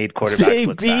season made quarterbacks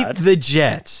look bad. They beat the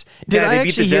Jets. Did I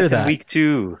actually hear that? In week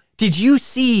 2. Did you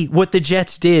see what the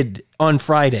Jets did on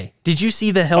Friday? Did you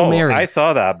see the Hail Mary? I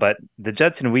saw that, but the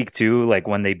Jets in week 2, like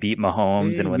when they beat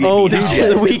Mahomes and when they beat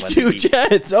the week 2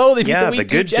 Jets. Oh, they beat the week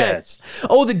 2 Jets.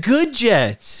 Oh, the good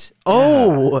Jets.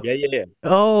 Oh. Yeah.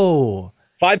 Oh.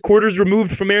 5 quarters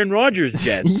removed from Aaron Rodgers'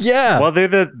 Jets. Yeah. Well, they're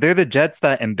the Jets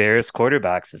that embarrass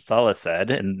quarterbacks, as Salah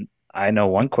said, and I know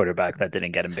one quarterback that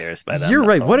didn't get embarrassed by them. You're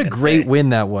right. What a great win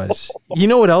that was. You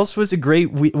know what else was a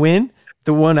great win?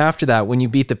 The one after that, when you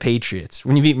beat the Patriots,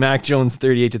 when you beat Mac Jones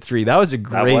 38-3, that was a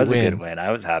great win. That was a good win.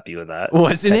 I was happy with that.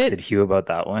 Wasn't it? I texted Hugh about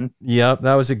that one. Yep,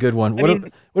 that was a good one. What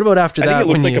about after that? I think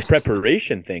it looks like a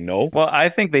preparation thing, no? Well, I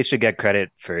think they should get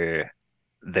credit for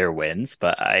their wins,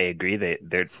 but I agree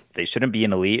they shouldn't be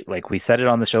an elite. Like we said it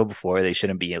on the show before, they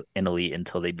shouldn't be an elite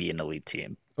until they be an elite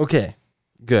team. Okay,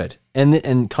 good.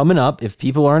 And coming up, if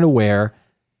people aren't aware,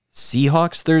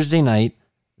 Seahawks Thursday night,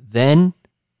 then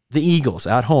the Eagles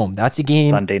at home. That's a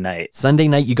game. Sunday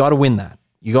night. You got to win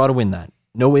that.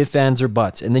 No ifs, ands, or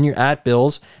buts. And then you're at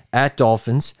Bills, at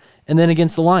Dolphins, and then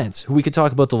against the Lions, who we could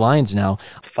talk about the Lions now.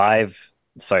 That's 5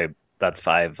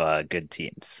 good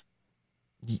teams.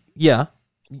 Yeah.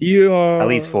 At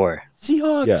least 4.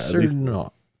 Seahawks are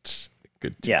not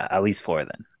good. Yeah, at least 4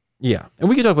 then. Yeah. And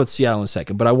we can talk about Seattle in a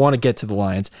second, but I want to get to the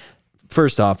Lions.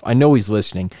 First off, I know he's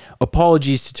listening.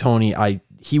 Apologies to Tony.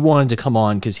 He wanted to come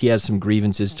on because he has some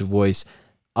grievances to voice.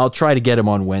 I'll try to get him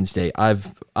on Wednesday.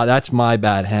 That's my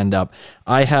bad hand up.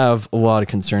 I have a lot of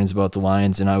concerns about the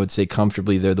Lions, and I would say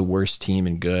comfortably they're the worst team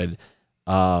in good.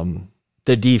 The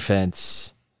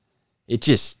defense,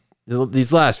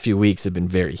 these last few weeks have been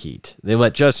very heat. They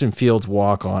let Justin Fields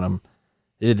walk on them.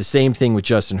 They did the same thing with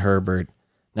Justin Herbert.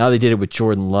 Now they did it with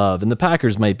Jordan Love. And the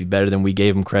Packers might be better than we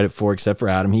gave them credit for, except for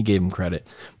Adam. He gave them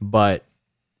credit. But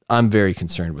I'm very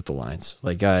concerned with the Lions.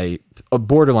 Like a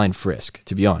borderline Frisk,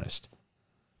 to be honest.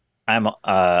 I'm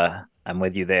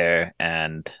with you there,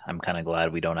 and I'm kind of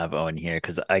glad we don't have Owen here,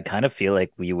 because I kind of feel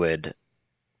like we would,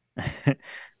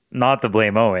 not to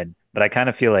blame Owen, but I kind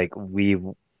of feel like we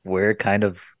were kind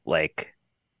of like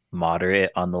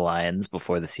moderate on the Lions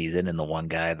before the season, and the one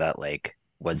guy that like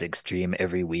was extreme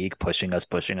every week, pushing us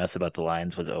about the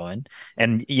Lions was Owen.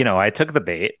 And, I took the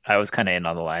bait. I was kind of in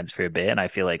on the Lions for a bit, and I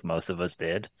feel like most of us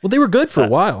did. Well, they were good for a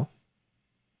while.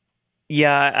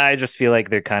 Yeah, I just feel like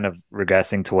they're kind of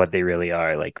regressing to what they really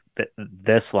are. Like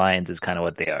this Lions is kind of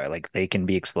what they are. Like they can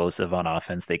be explosive on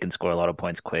offense, they can score a lot of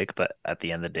points quick, but at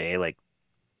the end of the day, like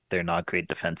they're not great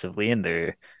defensively, and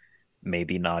they're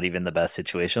maybe not even the best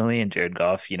situationally. And Jared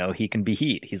Goff, he can be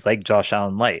heat. He's like Josh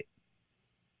Allen light.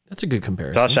 That's a good Josh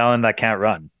comparison. Allen that can't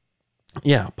run.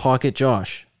 Yeah, pocket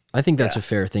Josh. I think that's Yeah. a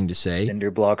fair thing to say.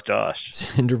 Cinder block Josh.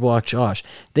 Cinder block Josh.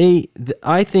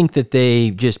 I think that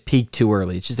they just peaked too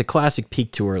early. It's just a classic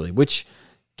peak too early, which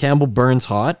Campbell burns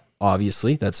hot,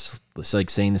 obviously. It's like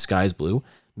saying the sky's blue.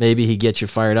 Maybe he gets you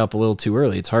fired up a little too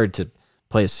early. It's hard to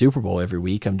play a Super Bowl every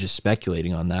week. I'm just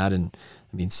speculating on that. And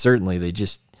I mean, certainly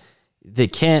they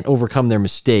can't overcome their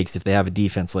mistakes if they have a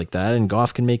defense like that, and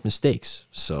Goff can make mistakes.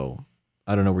 So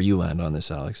I don't know where you land on this,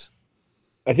 Alex.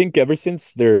 I think ever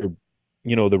since the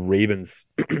Ravens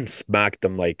smacked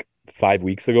them like 5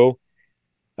 weeks ago.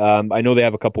 I know they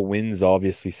have a couple wins,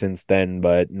 obviously, since then,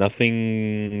 but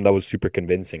nothing that was super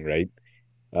convincing, right?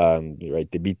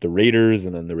 Right. They beat the Raiders,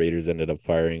 and then the Raiders ended up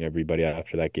firing everybody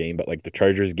after that game. But like the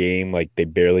Chargers game, like they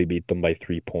barely beat them by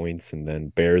 3 points, and then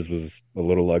Bears was a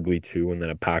little ugly too, and then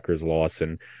a Packers loss.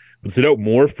 And what stood out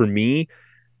more for me,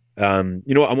 I want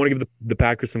to give the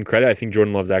Packers some credit. I think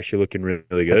Jordan Love's actually looking really,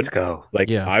 really good. Let's go.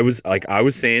 Yeah. I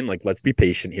was saying, like, let's be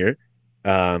patient here.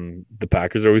 The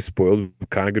Packers are always spoiled with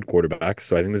kind of good quarterbacks,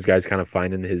 so I think this guy's kind of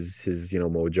finding his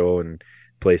mojo and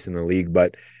place in the league.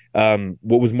 But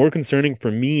what was more concerning for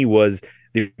me was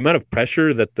the amount of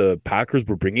pressure that the Packers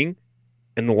were bringing,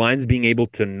 and the Lions being able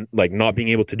to not being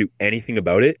able to do anything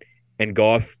about it, and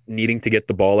Goff needing to get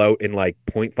the ball out in like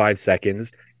 0.5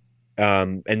 seconds.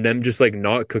 And them just like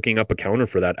not cooking up a counter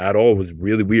for that at all was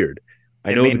really weird.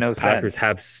 I know the Packers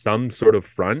have some sort of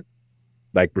front,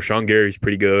 like Rashawn Gary's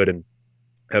pretty good, and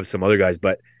have some other guys,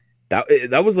 but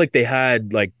that was like they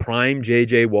had like prime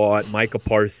JJ Watt, Micah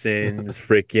Parsons,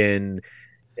 freaking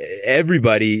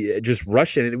everybody just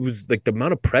rushing. And it was like the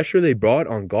amount of pressure they brought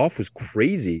on Goff was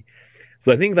crazy.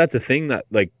 So I think that's a thing that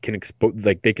like can expose,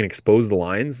 like they can expose the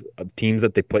Lions, teams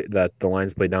that the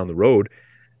Lions play down the road,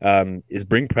 is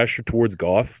bring pressure towards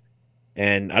Goff.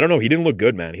 And I don't know, he didn't look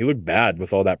good, man. He looked bad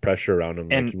with all that pressure around him.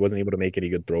 Like he wasn't able to make any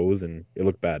good throws, and it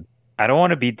looked bad. I don't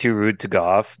want to be too rude to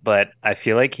Goff, but I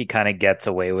feel like he kind of gets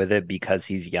away with it because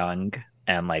he's young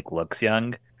and like looks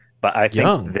young. But I think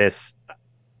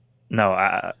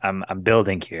I'm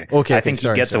building here. Okay, I think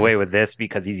he gets away with this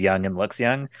because he's young and looks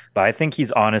young. But I think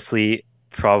he's honestly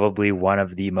probably one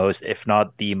of the most, if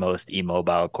not the most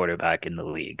immobile quarterback in the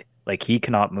league. Like he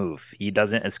cannot move. He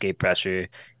doesn't escape pressure.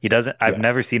 I've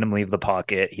never seen him leave the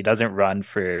pocket. He doesn't run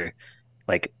for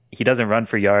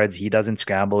yards. He doesn't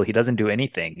scramble. He doesn't do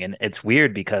anything. And it's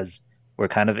weird because we're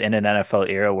kind of in an NFL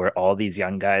era where all these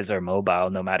young guys are mobile,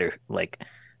 no matter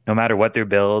what their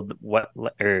build,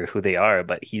 or who they are.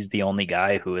 But he's the only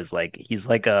guy who is he's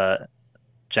like a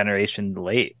generation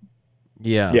late.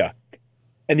 Yeah. Yeah.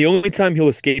 And the only time he'll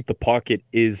escape the pocket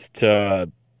is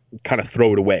to kind of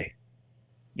throw it away.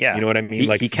 Yeah. You know what I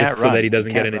mean? He just so that he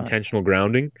doesn't get an intentional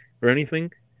grounding or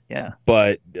anything. Yeah.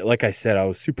 But like I said, I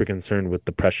was super concerned with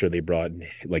the pressure they brought, and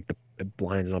like the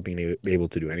Lions not being able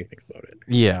to do anything about it.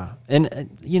 Yeah. And,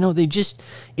 they just,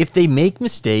 if they make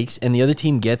mistakes and the other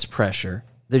team gets pressure,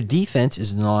 their defense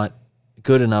is not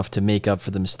good enough to make up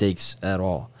for the mistakes at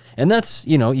all. And that's,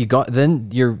 then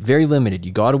you're very limited.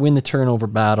 You got to win the turnover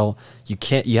battle.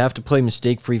 You have to play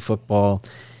mistake-free football.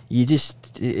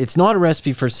 It's not a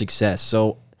recipe for success.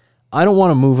 So I don't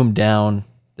want to move them down.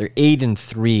 They're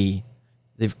 8-3.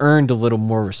 They've earned a little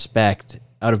more respect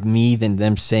out of me than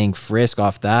them saying Frisk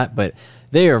off that, but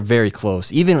they are very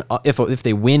close. Even if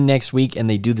they win next week and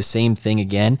they do the same thing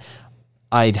again,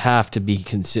 they'd have to be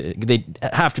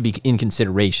in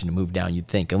consideration to move down, you'd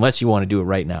think, unless you want to do it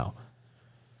right now.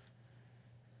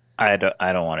 I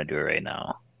don't want to do it right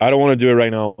now. I don't want to do it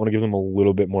right now. I want to give them a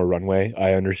little bit more runway.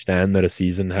 I understand that a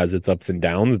season has its ups and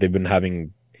downs. They've been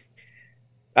having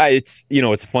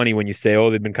it's funny when you say, oh,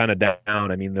 they've been kind of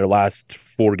down. I mean, their last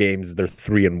 4 games, they're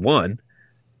 3-1.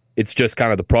 It's just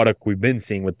kind of the product we've been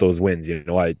seeing with those wins. I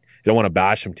don't want to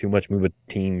bash them too much, move a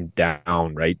team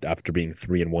down right after being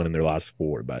 3-1 in their last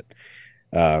 4. But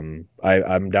I'm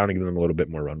down to give them a little bit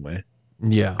more runway.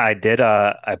 Yeah, I did.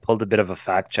 I pulled a bit of a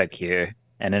fact check here,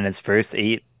 and in his first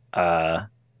 8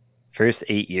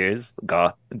 years,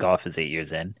 Goff is 8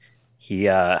 years in. He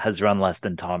has run less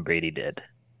than Tom Brady did.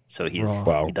 So he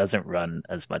doesn't run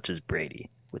as much as Brady,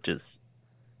 which is,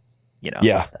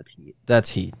 that's heat. That's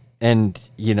heat. And,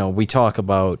 we talk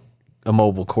about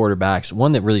immobile quarterbacks.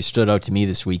 One that really stood out to me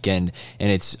this weekend,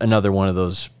 and it's another one of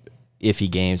those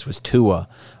iffy games, was Tua.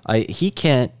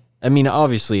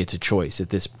 Obviously it's a choice at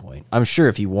this point. I'm sure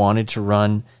if he wanted to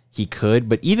run he could,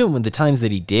 but even when the times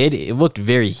that he did, it looked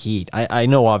very heat. I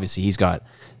know obviously he's got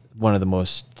one of the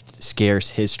most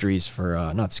scarce histories for,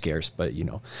 not scarce, but,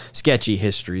 sketchy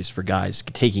histories for guys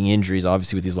taking injuries,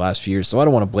 obviously, with these last few years. So I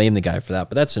don't want to blame the guy for that,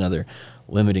 but that's another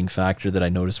limiting factor that I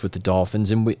noticed with the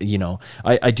Dolphins. And,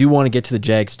 I do want to get to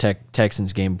the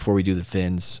Texans game before we do the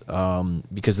Fins,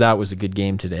 because that was a good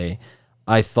game today.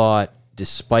 I thought,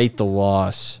 despite the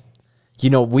loss,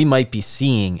 we might be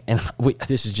seeing, and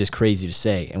this is just crazy to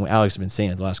say, and Alex has been saying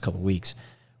it the last couple of weeks,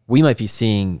 we might be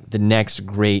seeing the next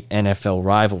great NFL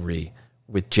rivalry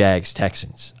with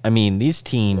Jags-Texans. I mean, these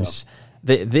teams,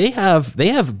 they have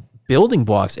building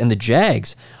blocks, and the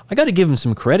Jags, I got to give them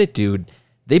some credit, dude.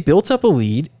 They built up a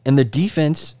lead, and the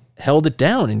defense held it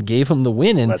down and gave them the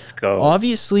win. And let's go.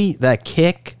 Obviously, that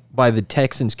kick by the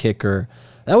Texans kicker,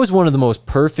 that was one of the most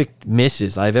perfect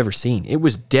misses I've ever seen. It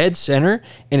was dead center,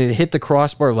 and it hit the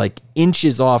crossbar like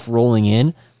inches off rolling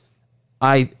in.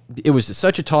 It was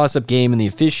such a toss-up game, and the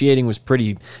officiating was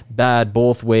pretty bad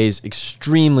both ways,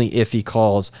 extremely iffy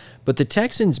calls. But the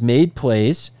Texans made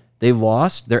plays. They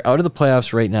lost. They're out of the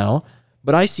playoffs right now,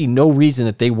 but I see no reason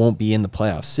that they won't be in the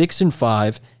playoffs.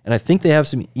 6-5, and I think they have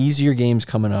some easier games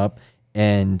coming up,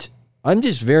 and I'm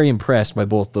just very impressed by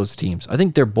both those teams. I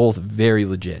think they're both very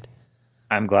legit.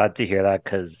 I'm glad to hear that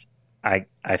because I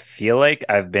feel like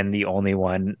I've been the only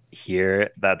one here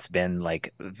that's been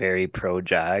like very pro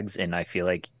Jags, and I feel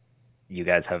like you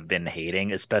guys have been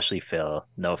hating, especially Phil.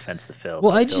 No offense to Phil.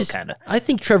 Well, I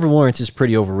think Trevor Lawrence is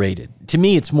pretty overrated. To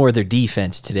me, it's more their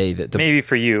defense today that maybe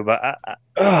for you, but I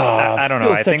don't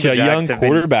know. I think such a young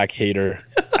quarterback hater.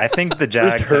 I think the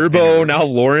Jags first Herbo, now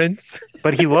Lawrence,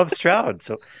 but he loves Stroud,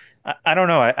 so I don't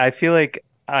know. I feel like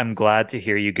I'm glad to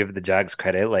hear you give the Jags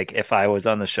credit. Like if I was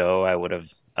on the show, I would have,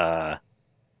 I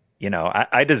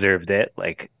deserved it.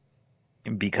 Like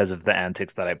because of the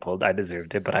antics that I pulled, I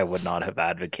deserved it, but I would not have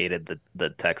advocated the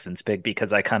Texans pick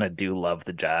because I kind of do love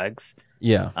the Jags.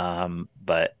 Yeah.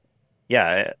 But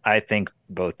yeah, I think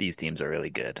both these teams are really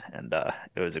good, and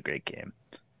it was a great game.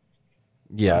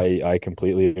 Yeah, I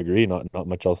completely agree. Not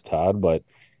much else to add, but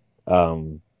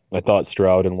I thought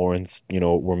Stroud and Lawrence,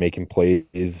 were making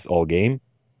plays all game.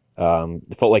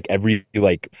 It felt like every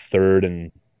 3rd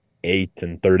and 8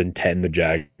 and 3rd and 10 the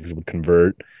Jags would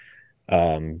convert.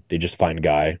 They just find a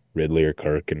guy, Ridley or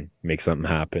Kirk, and make something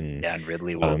happen. Yeah, and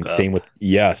Ridley woke up. Same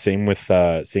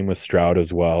with Stroud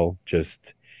as well.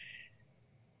 Just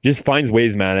finds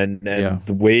ways, man, and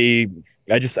the way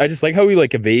I just like how he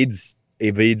evades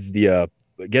the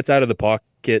gets out of the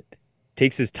pocket,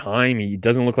 takes his time. He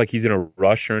doesn't look like he's in a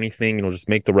rush or anything. He'll just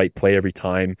make the right play every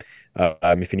time.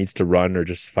 If he needs to run or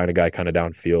just find a guy kind of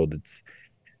downfield, it's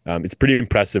pretty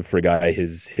impressive for a guy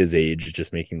his age,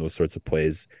 just making those sorts of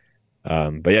plays.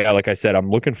 But yeah, like I said, I'm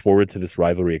looking forward to this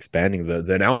rivalry expanding.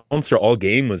 The announcer all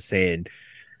game was saying,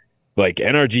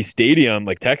 NRG Stadium,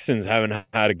 Texans haven't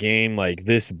had a game like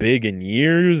this big in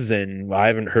years, and I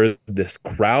haven't heard this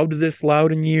crowd this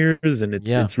loud in years, and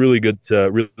it's really good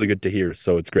to hear.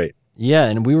 So it's great. Yeah,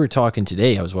 and we were talking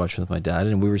today, I was watching with my dad,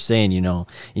 and we were saying,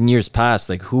 in years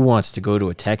past, who wants to go to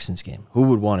a Texans game? Who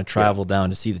would want to travel down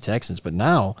to see the Texans? But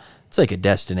now, it's like a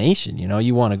destination,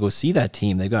 you want to go see that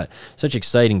team. They've got such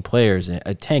exciting players.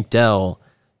 And Tank Dell,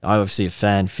 obviously a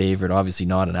fan favorite, obviously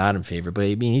not an Adam favorite, but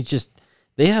I mean,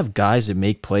 they have guys that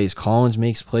make plays. Collins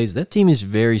makes plays. That team is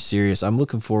very serious. I'm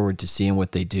looking forward to seeing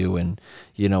what they do. And,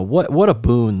 what a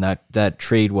boon that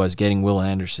trade was, getting Will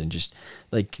Anderson. Just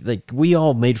like we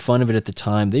all made fun of it at the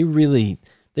time. They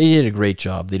did a great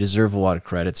job. They deserve a lot of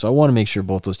credit. So I want to make sure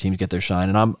both those teams get their shine.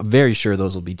 And I'm very sure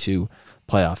those will be two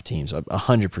playoff teams,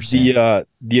 100%.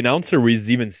 The announcer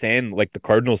was even saying the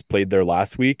Cardinals played there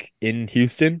last week in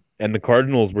Houston, and the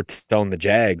Cardinals were telling the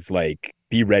Jags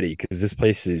be ready because this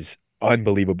place is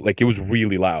unbelievable. It was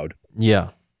really loud. Yeah,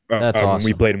 that's awesome. When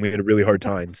we played and we had a really hard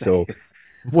time. So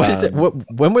what is it?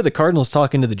 When were the Cardinals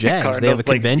talking to the Jags? They have a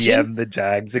convention. DM the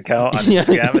Jags account on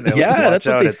Instagram. And that's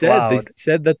what they said. Loud. They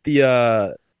said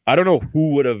that I don't know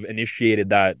who would have initiated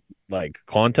that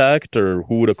contact or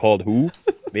who would have called who.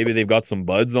 Maybe they've got some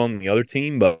buds on the other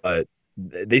team, but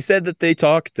they said that they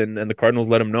talked and the Cardinals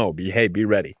let them know. Be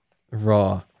ready.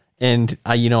 Raw. And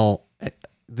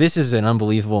this is an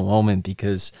unbelievable moment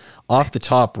because off the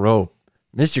top rope,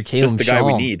 Mr. Caleb just the guy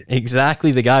we need.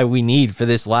 Exactly the guy we need for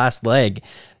this last leg.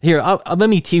 Here, let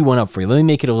me tee one up for you. Let me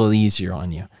make it a little easier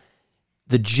on you.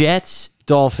 The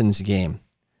Jets-Dolphins game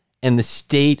and the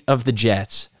state of the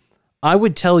Jets. I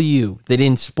would tell you that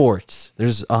in sports,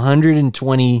 there's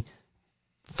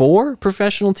 124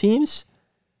 professional teams.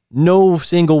 No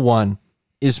single one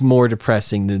is more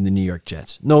depressing than the New York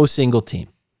Jets. No single team.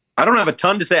 I don't have a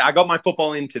ton to say. I got my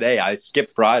football in today. I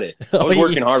skipped Friday. I was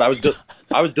working hard. I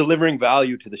was delivering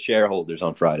value to the shareholders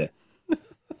on Friday.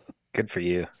 Good for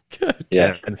you. Good.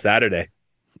 Yeah. And Saturday.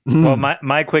 Well,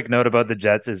 my quick note about the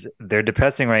Jets is they're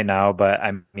depressing right now, but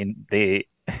I mean they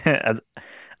as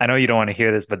I know you don't want to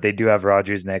hear this, but they do have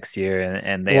Rodgers next year,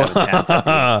 and they have a chance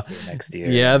at being next year.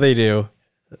 Yeah, they do.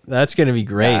 That's going to be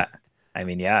great. Yeah. I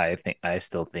mean, yeah, I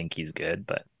still think he's good,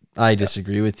 but I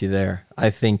disagree with you there. I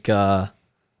think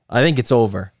it's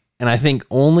over, and I think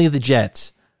only the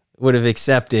Jets would have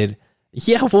accepted.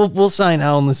 Yeah, we'll sign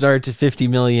Alan Lazard to $50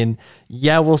 million.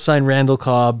 Yeah, we'll sign Randall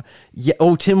Cobb. Yeah,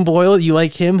 oh, Tim Boyle, you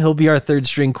like him? He'll be our third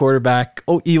string quarterback.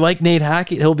 Oh, you like Nate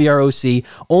Hackett? He'll be our OC.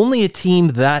 Only a team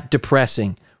that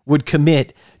depressing would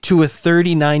commit to a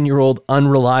 39-year-old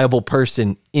unreliable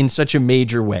person in such a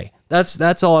major way.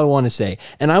 That's all I want to say.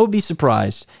 And I would be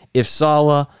surprised if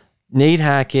Saleh, Nate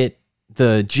Hackett,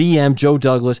 the GM, Joe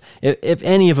Douglas, if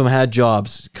any of them had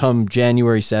jobs come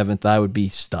January 7th, I would be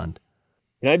stunned.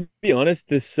 Can I be honest?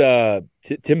 This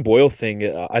Tim Boyle thing,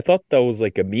 I thought that was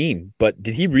like a meme, but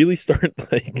did he really start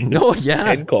like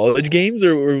 10 college games,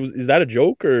 or is that a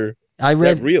joke, or I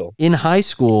read is that real? In high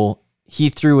school, he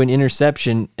threw an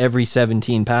interception every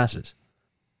 17 passes.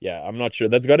 Yeah, I'm not sure.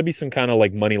 That's got to be some kind of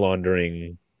like money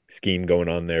laundering scheme going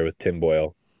on there with Tim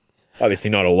Boyle. Obviously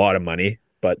not a lot of money,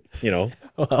 but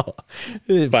Well, for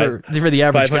the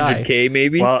average guy. $500K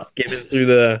maybe, skimming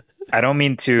through I don't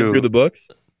mean to through the books.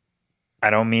 I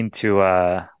don't mean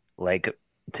to like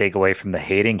take away from the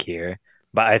hating here,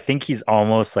 but I think he's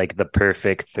almost like the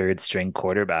perfect third string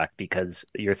quarterback, because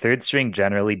your third string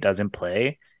generally doesn't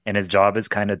play, and his job is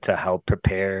kind of to help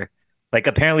prepare. Like,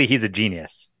 apparently he's a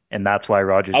genius, and that's why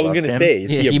Rodgers I was going to say, is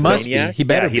he must be. He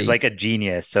better be. He's like a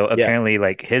genius. So apparently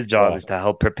like his job is to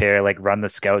help prepare, like run the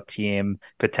scout team,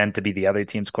 pretend to be the other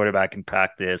team's quarterback in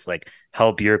practice, like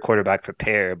help your quarterback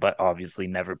prepare, but obviously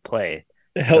never play.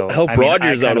 Help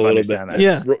Rodgers out a little bit. That.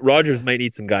 Yeah, Rodgers might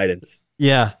need some guidance.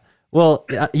 Yeah. Well,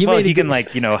 he can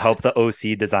like help the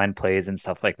OC design plays and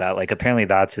stuff like that. Like apparently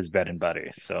that's his bread and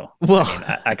butter. So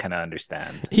I kind of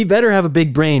understand. He better have a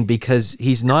big brain, because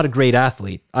he's not a great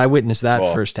athlete. I witnessed that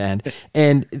firsthand.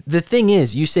 And the thing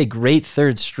is, you say great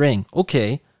third string.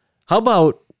 Okay, how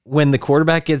about when the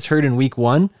quarterback gets hurt in week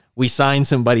 1? We sign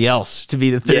somebody else to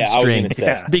be the third string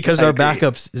because our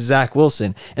backup's Zach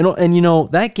Wilson. And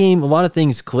that game, a lot of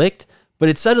things clicked, but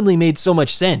it suddenly made so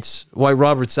much sense why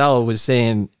Robert Saleh was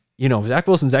saying, Zach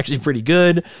Wilson's actually pretty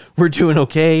good. We're doing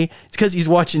okay. It's because he's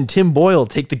watching Tim Boyle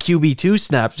take the QB2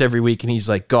 snaps every week, and he's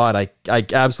like, God, I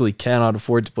absolutely cannot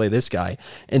afford to play this guy.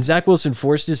 And Zach Wilson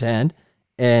forced his hand,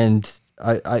 and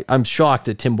I'm shocked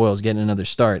that Tim Boyle's getting another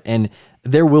start. And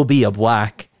there will be a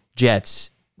Black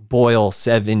Jets Boyle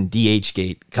 7 DH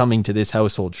gate coming to this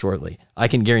household shortly. I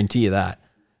can guarantee you that.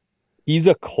 He's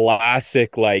a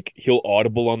classic, like he'll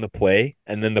audible on the play,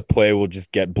 and then the play will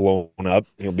just get blown up.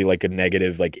 He'll be like a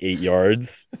negative 8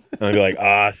 yards. And I'll be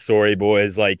like, sorry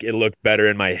boys, like it looked better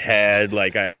in my head.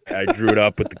 Like I drew it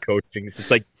up with the coaching. It's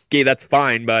like, okay, that's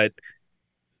fine, but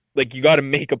like you got to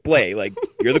make a play. Like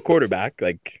you're the quarterback.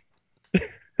 Like,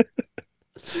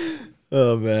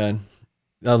 oh man.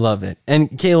 I love it.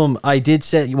 And Caleb, I did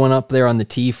set one up there on the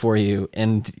tee for you,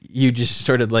 and you just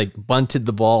sort of like bunted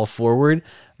the ball forward.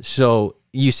 So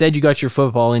you said you got your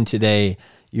football in today.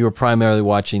 You were primarily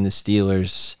watching the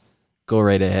Steelers. Go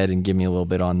right ahead and give me a little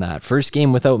bit on that. First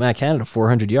game without Matt Canada,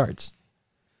 400 yards.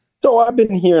 So I've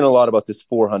been hearing a lot about this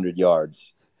 400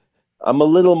 yards. I'm a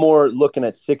little more looking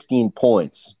at 16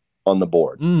 points on the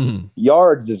board.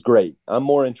 Yards is great. I'm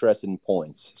more interested in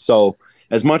points. So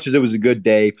as much as it was a good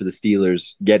day for the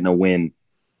Steelers getting a win,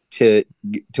 to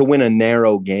win a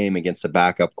narrow game against a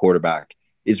backup quarterback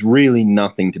is really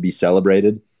nothing to be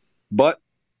celebrated. But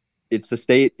it's the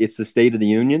state of the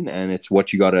union, and it's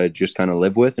what you got to just kind of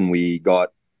live with. And we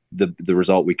got the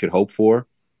result we could hope for.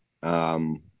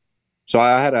 So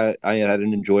I had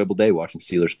an enjoyable day watching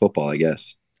Steelers football, I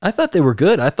guess. I thought they were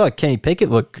good. I thought Kenny Pickett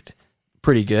looked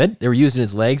pretty good. They were using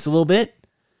his legs a little bit.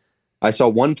 I saw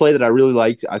one play that I really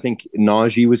liked. I think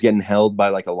Najee was getting held by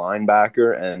like a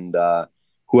linebacker, and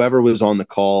whoever was on the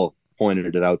call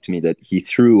pointed it out to me that he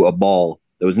threw a ball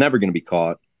that was never going to be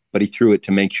caught, but he threw it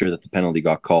to make sure that the penalty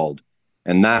got called.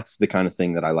 And that's the kind of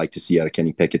thing that I like to see out of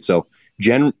Kenny Pickett. So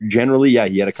generally, yeah,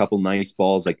 he had a couple nice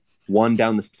balls, like one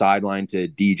down the sideline to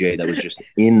DJ that was just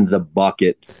in the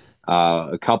bucket,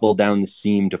 a couple down the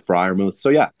seam to Freiermuth. So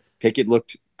yeah, Pickett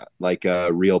looked like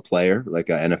a real player, like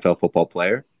an NFL football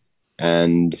player.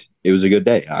 And it was a good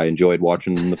day. I enjoyed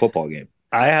watching the football game.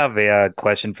 I have a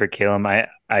question for Caleb.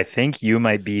 I think you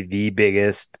might be the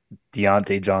biggest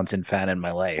Deontay Johnson fan in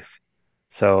my life.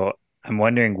 So I'm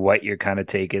wondering what your kind of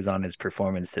take is on his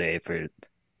performance today. For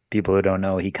people who don't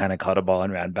know, he kind of caught a ball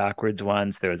and ran backwards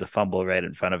once. There was a fumble right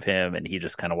in front of him, and he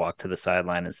just kind of walked to the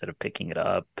sideline instead of picking it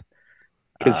up.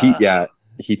 Because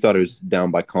he thought it was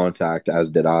down by contact,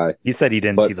 as did I. He said he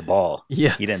didn't see the ball.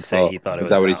 Yeah. He didn't say he thought it was Is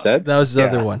that what he down. said? That was the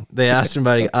other one. They asked him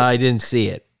about it. I didn't see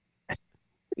it.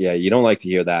 Yeah, you don't like to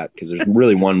hear that because there's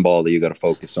really one ball that you got to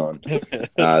focus on.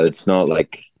 It's not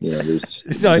like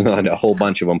there's not a whole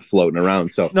bunch of them floating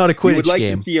around. So not a Quidditch you would like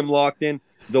game. to see him locked in.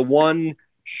 The one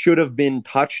should have been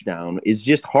touchdown is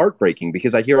just heartbreaking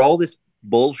because I hear all this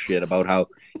bullshit about how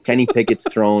Kenny Pickett's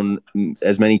thrown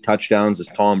as many touchdowns as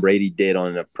Tom Brady did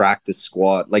on a practice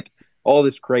squad. Like all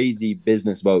this crazy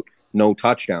business about no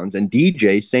touchdowns. And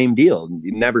DJ, same deal.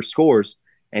 He never scores.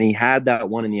 And he had that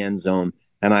one in the end zone.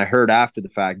 And I heard after the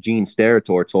fact, Gene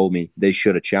Steratore told me they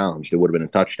should have challenged. It would have been a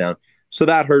touchdown. So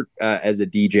that hurt as a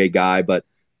DJ guy, but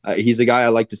he's a guy I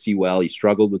like to see well. He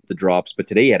struggled with the drops, but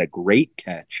today he had a great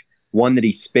catch, one that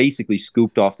he basically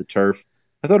scooped off the turf.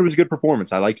 I thought it was a good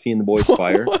performance. I like seeing the boys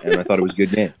fire, and I thought it was a good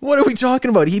game. What are we talking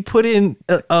about? He put in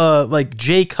like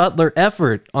Jay Cutler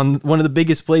effort on one of the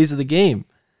biggest plays of the game.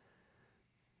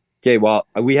 Okay, well,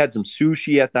 we had some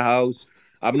sushi at the house.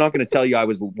 I'm not going to tell you I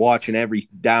was watching every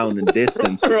down and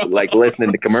distance, like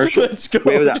listening to commercials.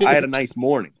 I had a nice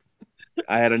morning.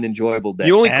 I had an enjoyable day.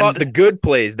 You only caught the good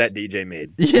plays that DJ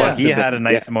made. Yeah, well, he had a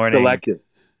nice morning. Selective.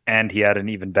 And he had an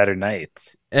even better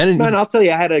night. Man, I'll tell you,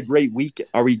 I had a great weekend.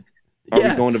 Are we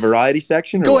going to variety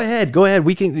section? Go ahead.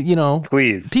 We can,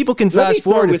 please. People can fast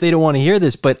forward if they don't want to hear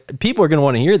this, but people are going to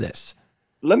want to hear this.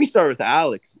 Let me start with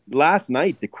Alex. Last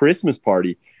night, the Christmas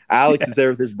party. Alex is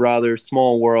there with his brother.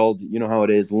 Small world. You know how it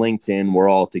is. LinkedIn. We're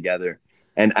all together.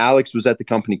 And Alex was at the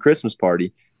company Christmas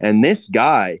party. And this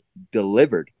guy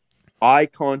delivered. Eye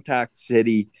contact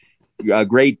city. A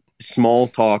great small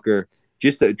talker.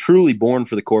 Just truly born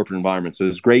for the corporate environment. So it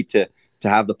was great to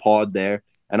have the pod there.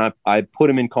 And I put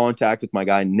him in contact with my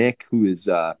guy, Nick, who is,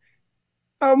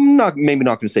 I'm not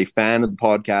going to say fan of the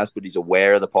podcast, but he's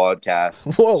aware of the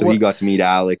podcast. So he got to meet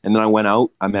Alex. And then I went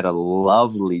out. I met a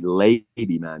lovely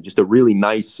lady, man. Just a really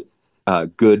nice,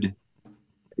 good,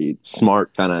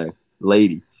 smart kind of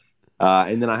lady.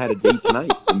 And then I had a date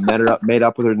tonight. Made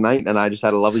up with her tonight. And I just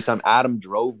had a lovely time. Adam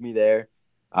drove me there.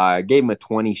 I gave him a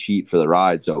 20 sheet for the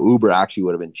ride. So Uber actually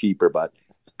would have been cheaper, but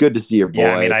it's good to see your boy.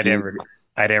 Yeah, I mean,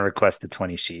 I didn't request the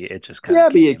 20 sheet. It just kind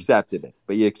of but you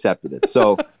accepted it.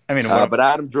 So I mean, but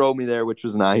Adam drove me there, which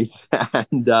was nice.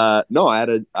 And no, I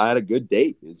had a good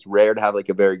date. It's rare to have like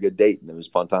a very good date, and it was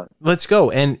a fun time. Let's go.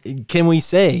 And can we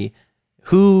say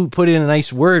who put in a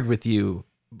nice word with you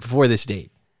before this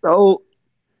date? So,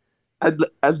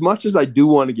 as much as I do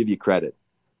want to give you credit,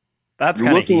 that's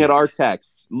looking at our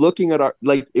texts,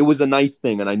 it was a nice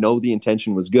thing, and I know the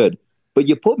intention was good, but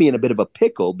you put me in a bit of a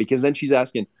pickle because then she's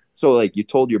asking, so like you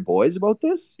told your boys about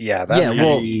this? Yeah,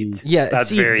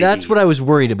 that's what I was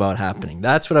worried about happening.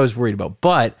 That's what I was worried about.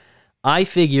 But I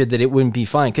figured that it wouldn't be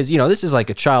fine because this is like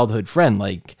a childhood friend.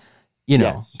 Like,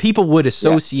 people would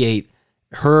associate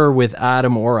her with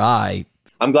Adam or I.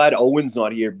 I'm glad Owen's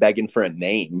not here begging for a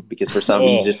name because for some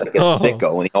he's just like a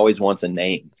sicko and he always wants a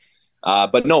name.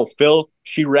 But no, Phil,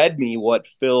 she read me what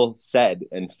Phil said,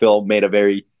 and Phil made a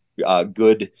very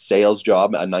good sales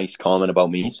job, a nice comment about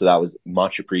me. So that was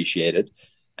much appreciated.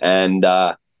 And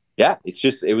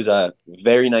it was a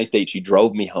very nice date. She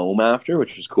drove me home after,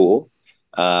 which was cool.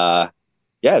 It was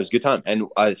a good time. And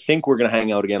I think we're going to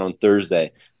hang out again on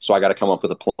Thursday. So I got to come up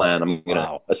with a plan. I'm going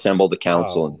to assemble the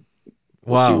council and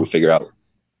we'll see what we figure out.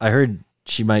 I heard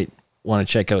she might want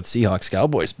to check out Seahawks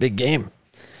Cowboys. Big game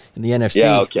in the NFC.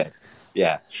 Yeah, okay.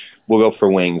 Yeah. We'll go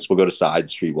for wings. We'll go to Side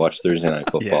Street, watch Thursday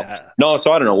Night Football. Yeah. No,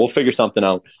 so I don't know. We'll figure something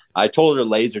out. I told her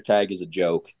laser tag is a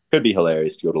joke. Could be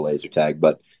hilarious to go to laser tag,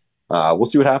 but we'll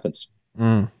see what happens.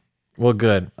 Well,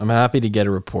 good. I'm happy to get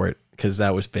a report because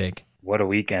that was big. What a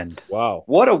weekend. Wow.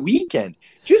 What a weekend.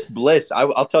 Just bliss.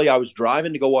 I'll tell you, I was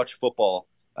driving to go watch football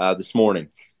this morning.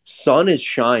 Sun is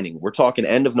shining. We're talking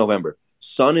end of November.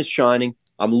 Sun is shining.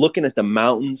 I'm looking at the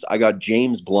mountains. I got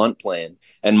James Blunt playing.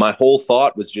 And my whole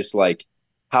thought was just like,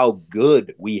 how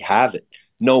good we have it.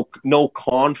 No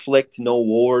conflict, no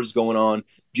wars going on.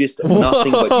 Just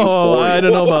nothing but euphoria. I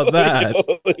don't know about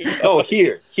that. Oh,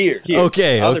 here.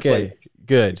 Okay, Other places.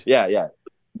 Good. Yeah.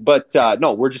 But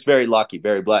no, we're just very lucky,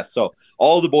 very blessed. So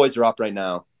all the boys are up right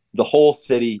now. The whole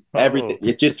city, everything.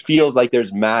 It just feels like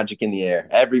there's magic in the air.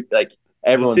 Everyone's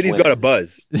the city's winning. got a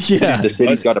buzz. Yeah. The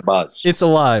city's got a buzz. It's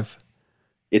alive.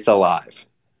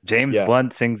 James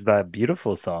Blunt sings that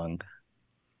beautiful song.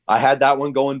 I had that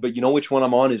one going, but you know which one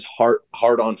I'm on is Heart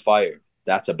on Fire.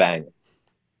 That's a banger.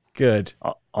 Good.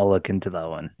 I'll look into that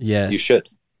one. Yes. You should.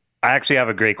 I actually have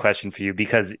a great question for you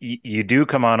because you do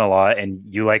come on a lot and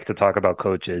you like to talk about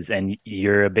coaches and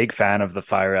you're a big fan of the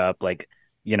fire up. Like,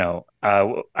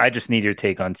 I just need your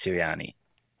take on Sirianni.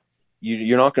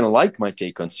 You're not going to like my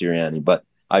take on Sirianni, but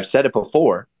I've said it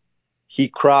before. He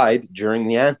cried during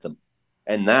the anthem.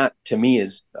 And that, to me,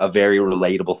 is a very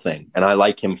relatable thing. And I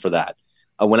like him for that.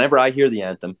 Whenever I hear the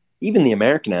anthem, even the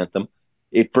American anthem,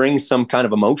 it brings some kind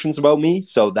of emotions about me.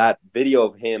 So that video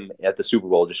of him at the Super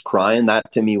Bowl just crying,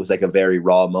 that to me was like a very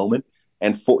raw moment.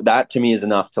 And that to me is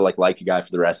enough to like a guy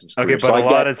for the rest of his career. Okay, but a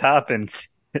lot has happened.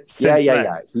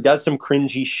 Yeah. He does some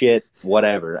cringy shit,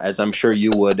 whatever, as I'm sure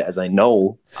you would, as I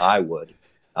know I would.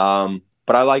 But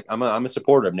I'm a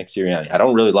supporter of Nick Sirianni. I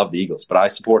don't really love the Eagles, but I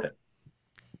support him.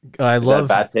 Is that a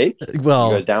bad take? Well,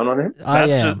 you guys down on him?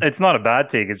 It's not a bad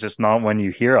take. It's just not one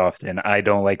you hear often. I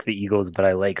don't like the Eagles, but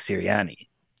I like Sirianni.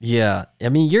 Yeah, I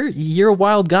mean you're a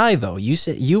wild guy though. You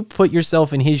said you put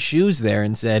yourself in his shoes there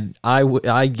and said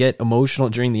I get emotional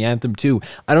during the anthem too.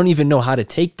 I don't even know how to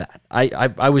take that.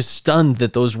 I was stunned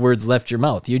that those words left your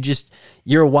mouth.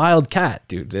 You're a wild cat,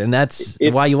 dude, and it's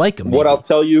why you like him. What I'll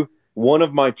tell you, one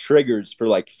of my triggers for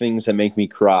like things that make me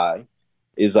cry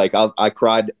is like I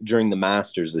cried during the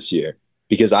Masters this year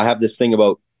because I have this thing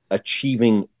about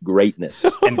achieving greatness.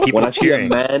 And people when I cheering.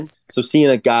 see a man, so seeing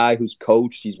a guy who's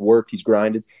coached, he's worked, he's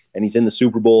grinded, and he's in the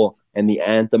Super Bowl, and the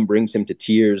anthem brings him to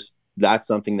tears. That's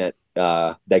something that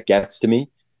gets to me.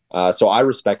 So I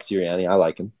respect Sirianni. I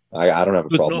like him. I don't have a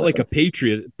problem. It's not like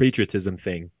a patriotism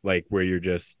thing, like where you're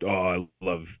just I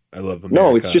love America.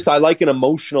 No, it's just I like an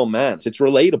emotional man. It's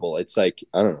relatable. It's like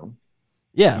I don't know.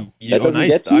 Yeah, that doesn't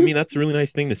get to you? I mean, that's a really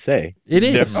nice thing to say. It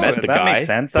is. Never met the that guy, makes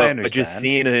sense. I understand. but just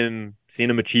seeing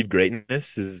him achieve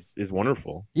greatness is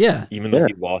wonderful. Yeah, even though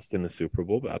he lost in the Super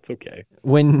Bowl, but that's okay.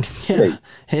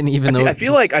 And even though I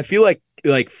feel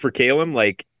like for Caleb,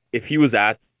 like if he was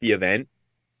at the event,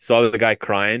 saw the guy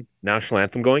crying, national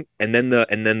anthem going, and then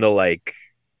the like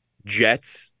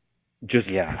jets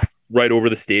just right over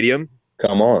the stadium.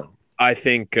 Come on. I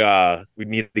think we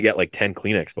need to get like 10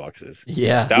 Kleenex boxes.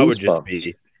 Yeah. That would just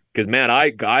be because, man, I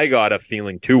got a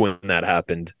feeling too when that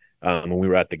happened when we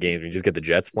were at the games. We just get the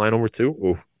jets flying over too.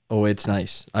 Oof. Oh, it's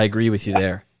nice. I agree with you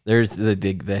there. There's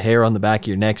the hair on the back of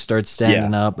your neck starts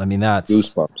standing up. I mean, that's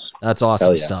goosebumps. That's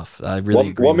awesome stuff. I really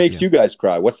agree. What makes you guys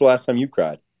cry? What's the last time you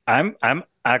cried? I'm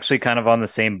actually kind of on the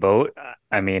same boat.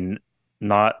 I mean,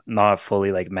 not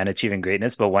fully like men achieving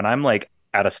greatness, but when I'm like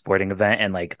at a sporting event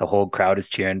and like the whole crowd is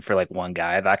cheering for like one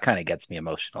guy, that kind of gets me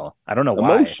emotional. I don't know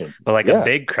why, but like a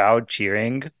big crowd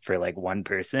cheering for like one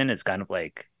person is kind of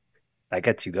like that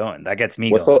gets you going. That gets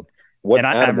me going.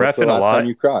 I'm reffing a lot. Time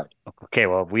you cried? Okay,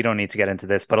 well, we don't need to get into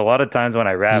this, but a lot of times when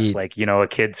I ref, like a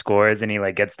kid scores and he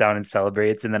like gets down and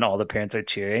celebrates, and then all the parents are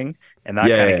cheering, and that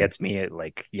kind of gets me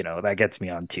like that gets me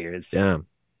on tears. Yeah,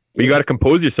 but you got to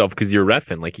compose yourself because you're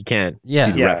reffing. Like you can't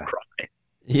see the ref cry.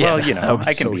 Yeah, well,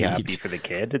 I can be happy for the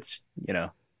kid. It's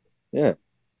Yeah.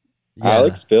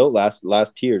 Alex, Phil,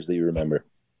 last tears that you remember.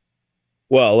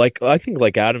 Well, like I think,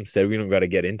 like Adam said, we don't got to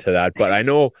get into that, but I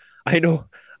know.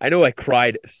 I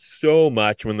cried so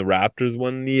much when the Raptors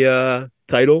won the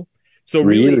title. So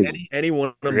really, any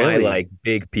one of my like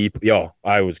big people,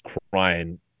 I was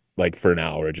crying like for an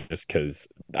hour just because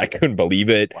I couldn't believe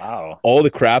it. Wow, all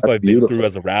the crap I've been through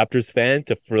as a Raptors fan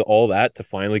for all that to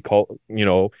finally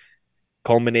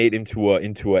culminate into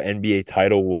an NBA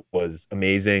title was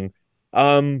amazing.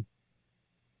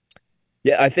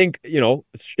 Yeah, I think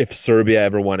if Serbia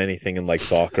ever won anything in like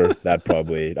soccer, I'd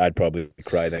probably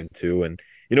cry then too. And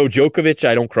Djokovic,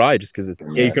 I don't cry just because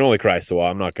you can only cry so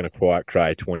I'm not going to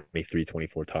cry 23,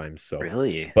 24 times. So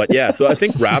really, but yeah, so I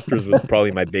think Raptors was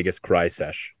probably my biggest cry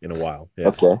sesh in a while. Yeah.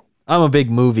 Okay, I'm a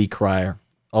big movie crier.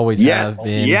 Always have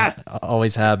been. Yes,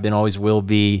 always have been. Always will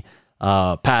be.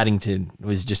 Paddington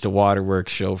was just a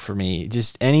waterworks show for me.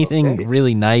 Just anything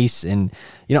really nice, and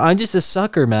I'm just a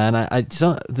sucker, man.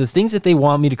 The things that they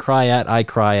want me to cry at, I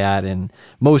cry at. And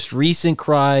most recent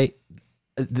cry,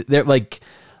 they're like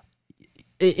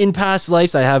in past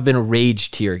lives, I have been a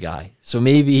rage tear guy. So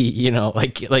maybe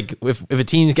like if a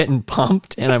team's getting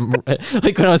pumped, and I'm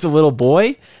like when I was a little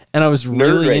boy and I was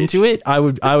really into it, I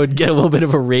would get a little bit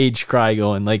of a rage cry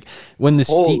going. Like when the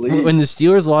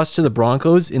Steelers lost to the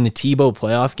Broncos in the Tebow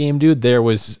playoff game, dude,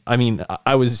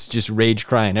 I was just rage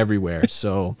crying everywhere.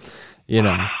 So,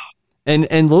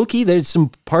 and low-key, there's some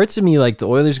parts of me like the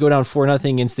Oilers go down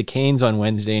 4-0 against the Canes on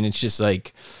Wednesday, and it's just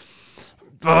like,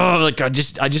 oh, like I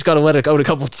just got to let it out a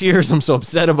couple tears. I'm so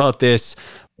upset about this.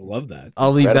 I love that.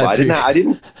 I'll leave that.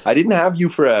 I didn't have you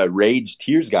for a rage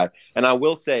tears guy. And I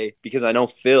will say, because I know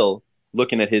Phil,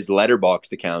 looking at his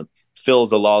Letterboxd account,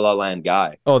 Phil's a La La Land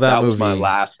guy. Oh, that was my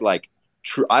last like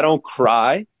I don't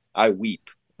cry. I weep.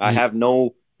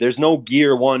 There's no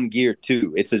gear 1, gear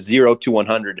 2. It's a 0 to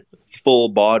 100 full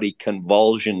body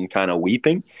convulsion kind of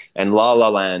weeping. And La La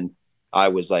Land, I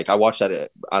watched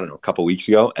that, I don't know, a couple weeks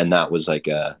ago, and that was like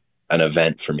an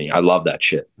event for me. I love that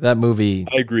shit. That movie.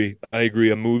 I agree.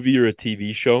 A movie or a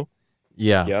TV show.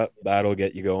 Yeah. Yeah, that'll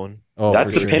get you going. Oh,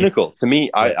 that's the sure. pinnacle. To me,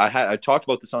 I talked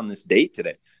about this on this date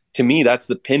today. To me, that's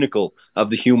the pinnacle of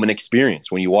the human experience.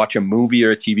 When you watch a movie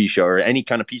or a TV show or any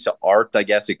kind of piece of art, I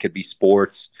guess it could be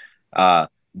sports,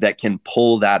 that can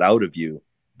pull that out of you.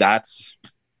 That's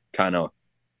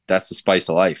the spice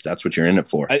of life. That's what you're in it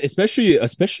for. Especially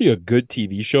a good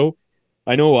TV show.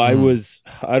 I know I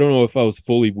don't know if I was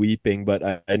fully weeping,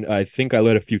 but I think I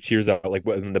let a few tears out, like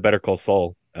when the Better Call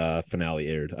Saul finale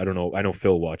aired. I don't know. I know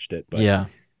Phil watched it, but yeah.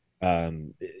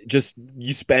 Just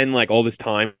you spend like all this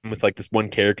time with like this one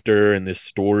character and this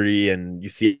story, and you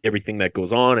see everything that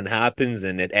goes on and happens,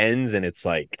 and it ends, and it's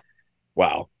like,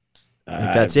 wow,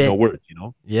 that's it. No words,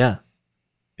 Yeah.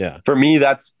 For me,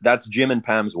 that's Jim and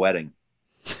Pam's wedding.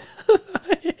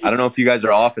 I don't know if you guys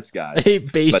are Office guys. Hey,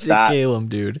 basic Caleb,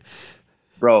 dude.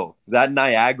 Bro, that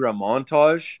Niagara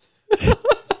montage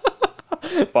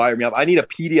fired me up. I need a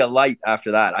Pedialyte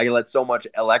after that. I let so much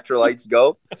electrolytes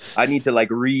go. I need to like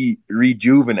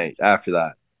rejuvenate after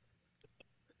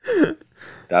that.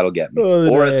 That'll get me.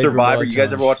 Or a Survivor. You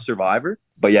guys ever watch Survivor?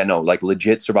 But yeah, no, like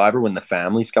legit Survivor when the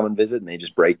families come and visit and they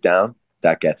just break down.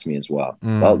 That gets me as well.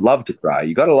 Well, love to cry.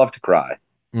 You got to love to cry.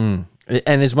 And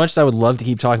as much as I would love to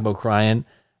keep talking about crying,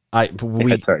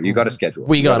 you got to schedule.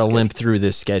 We got to limp through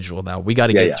this schedule now. We got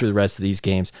to get through the rest of these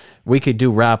games. We could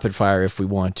do rapid fire if we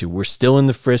want to. We're still in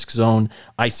the Frisk zone.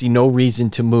 I see no reason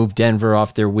to move Denver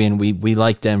off their win. We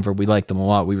like Denver. We like them a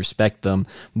lot. We respect them.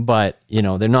 But,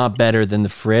 they're not better than the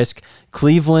Frisk.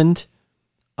 Cleveland,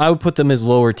 I would put them as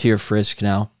lower tier Frisk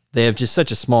now. They have just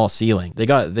such a small ceiling. They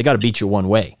got to beat you one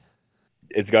way.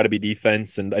 It's got to be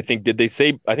defense. And I think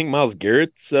Myles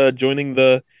Garrett's joining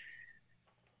the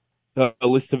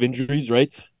list of injuries,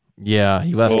 right? Yeah,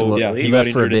 he left. He got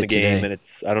injured in the game, and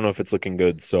I don't know if it's looking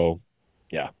good. So,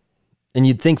 yeah. And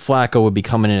you'd think Flacco would be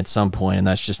coming in at some point, and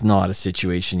that's just not a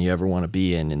situation you ever want to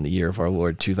be in the year of our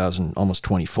Lord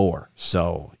 2024.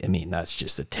 So, I mean, that's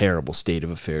just a terrible state of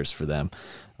affairs for them.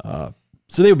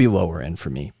 So they would be lower end for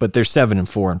me, but they're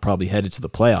 7-4 and probably headed to the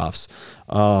playoffs.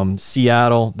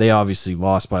 Seattle, they obviously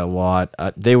lost by a lot.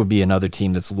 They would be another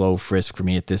team that's low Frisk for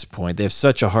me at this point. They have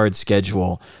such a hard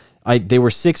schedule. They were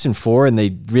 6-4, and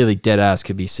they really dead ass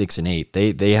could be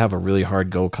 6-8. They have a really hard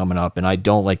go coming up, and I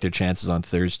don't like their chances on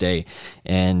Thursday.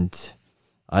 And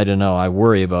I don't know. I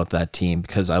worry about that team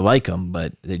because I like them,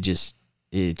 but it just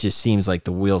seems like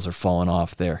the wheels are falling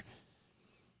off there.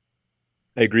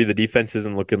 I agree. The defense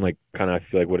isn't looking like I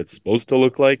feel like what it's supposed to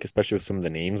look like, especially with some of the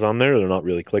names on there. They're not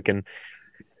really clicking.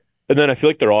 And then I feel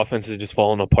like their offense is just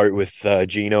falling apart with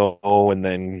Geno and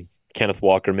then Kenneth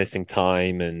Walker missing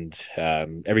time. And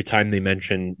every time they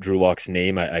mention Drew Lock's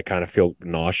name, I kind of feel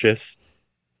nauseous.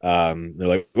 They're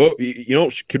like, well,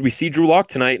 could we see Drew Lock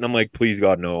tonight? And I'm like, please,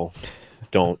 God, no,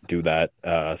 don't do that.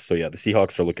 So, yeah, the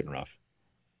Seahawks are looking rough.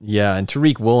 Yeah, and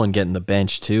Tariq Woolen getting the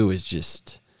bench, too, is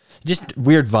just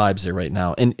weird vibes there right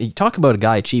now. And you talk about a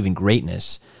guy achieving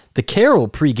greatness. The Carroll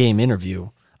pregame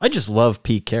interview, I just love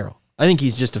Pete Carroll. I think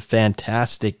he's just a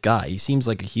fantastic guy. He seems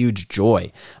like a huge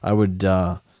joy. I would,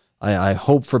 I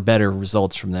hope for better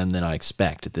results from them than I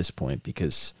expect at this point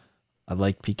because I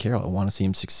like Pete Carroll. I want to see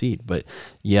him succeed. But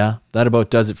yeah, that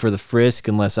about does it for the Frisk.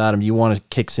 Unless, Adam, you want to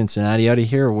kick Cincinnati out of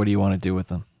here, or what do you want to do with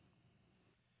them?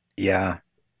 Yeah,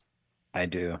 I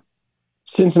do.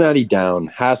 Cincinnati down,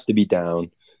 has to be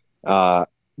down.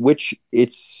 Which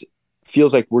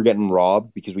feels like we're getting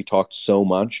robbed because we talked so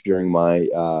much during my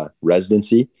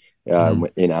residency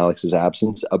in Alex's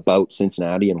absence about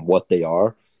Cincinnati and what they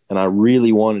are, and I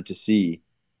really wanted to see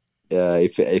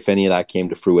if any of that came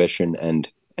to fruition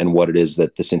and what it is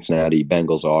that the Cincinnati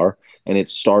Bengals are, and it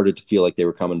started to feel like they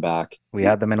were coming back. We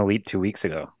had them in Elite 2 weeks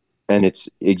ago, and it's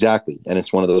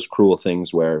one of those cruel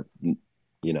things where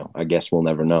I guess we'll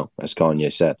never know, as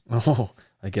Kanye said. Oh,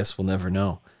 I guess we'll never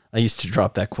know. I used to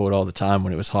drop that quote all the time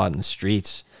when it was hot in the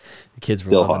streets. The kids were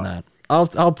Still loving hot.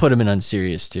 that. I'll put him in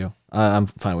Unserious too. I'm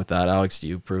fine with that. Alex, do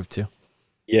you approve too?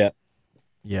 Yeah.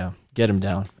 Yeah, get him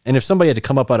down. And if somebody had to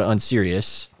come up out of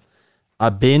Unserious,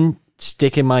 I've been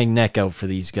sticking my neck out for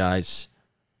these guys.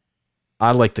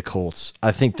 I like the Colts.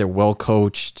 I think they're well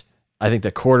coached. I think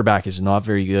the quarterback is not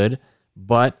very good,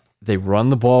 but they run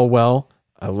the ball well.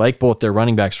 I like both their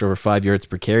running backs for over 5 yards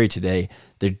per carry today.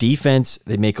 Their defense,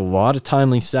 they make a lot of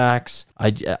timely sacks.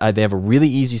 They have a really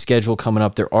easy schedule coming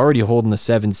up. They're already holding the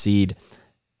 7 seed.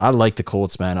 I like the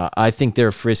Colts, man. I think they're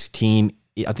a Frisk team.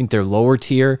 I think they're lower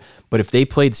tier, but if they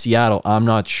played Seattle, I'm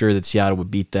not sure that Seattle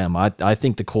would beat them. I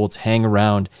think the Colts hang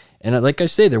around, and like I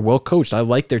say, they're well coached. I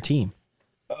like their team.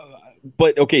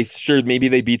 But okay, sure, maybe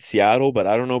they beat Seattle, but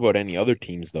I don't know about any other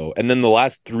teams though. And then the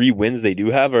last 3 wins they do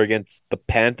have are against the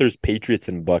Panthers, Patriots,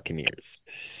 and Buccaneers.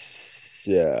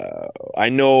 So I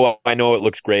know it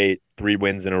looks great, 3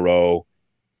 wins in a row,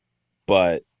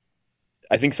 but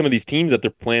I think some of these teams that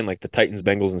they're playing, like the Titans,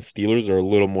 Bengals, and Steelers, are a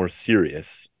little more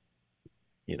serious,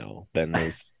 than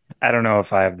those. I don't know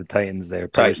if I have the Titans there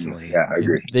Titans, personally. yeah, I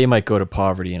agree. They might go to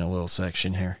poverty in a little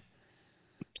section here.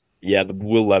 Yeah, the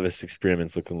Will Levis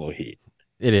experiment's looking a little heat.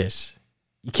 It is.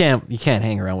 You can't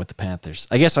hang around with the Panthers.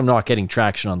 I guess I'm not getting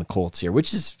traction on the Colts here,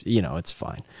 which is, it's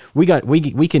fine. We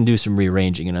can do some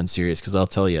rearranging in Unserious, because I'll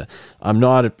tell you, I'm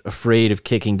not afraid of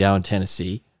kicking down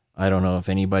Tennessee. I don't know if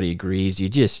anybody agrees.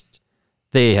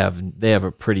 They have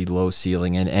a pretty low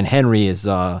ceiling, and Henry is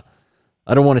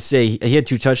I don't want to say he had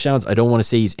 2 touchdowns. I don't want to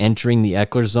say he's entering the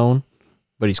Eckler zone,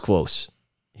 but he's close.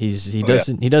 He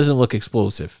doesn't look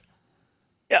explosive.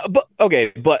 Yeah, but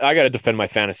I got to defend my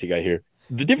fantasy guy here.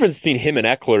 The difference between him and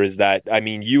Eckler is that,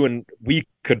 you and we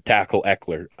could tackle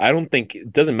Eckler. I don't think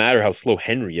it doesn't matter how slow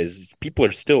Henry is. People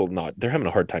are still they're having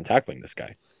a hard time tackling this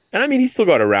guy. And he still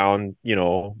got around,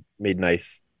 made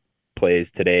nice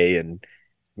plays today. And,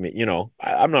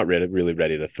 I'm not really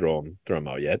ready to throw him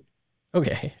out yet.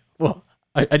 Okay. Well,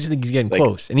 I just think he's getting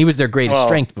close. And he was their greatest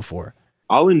strength before.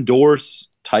 I'll endorse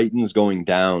Titans going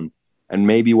down. And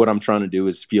maybe what I'm trying to do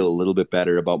is feel a little bit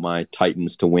better about my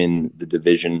Titans to win the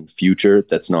division future.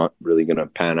 That's not really going to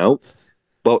pan out.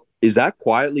 But is that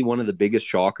quietly one of the biggest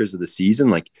shockers of the season?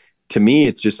 Like, to me,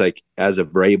 it's just like, as a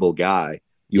Vrabel guy,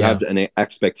 you have an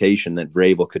expectation that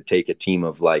Vrabel could take a team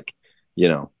of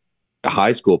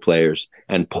high school players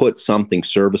and put something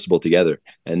serviceable together.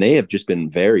 And they have just been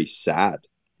very sad.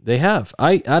 They have.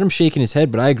 Adam's shaking his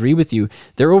head, but I agree with you.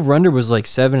 Their over-under was like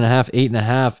 7.5,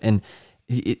 8.5, and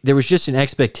there was just an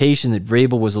expectation that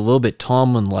Vrabel was a little bit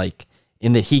Tomlin-like,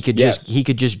 in that he could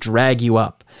just drag you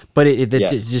up, but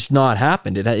it's just not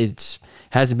happened. It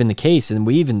hasn't been the case, and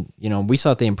we even we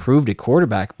thought they improved at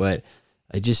quarterback, but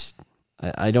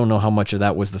I don't know how much of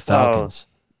that was the Falcons.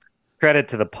 Credit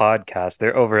to the podcast.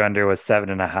 Their over-under was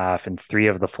 7.5, and 3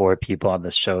 of the 4 people on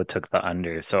the show took the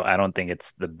under. So I don't think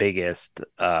it's the biggest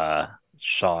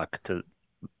shock to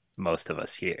most of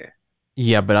us here.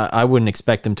 Yeah, but I wouldn't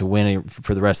expect them to win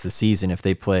for the rest of the season if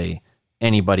they play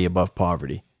anybody above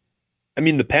poverty.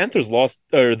 The Panthers lost,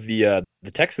 or the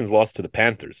Texans lost to the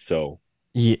Panthers. So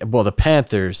yeah, well, the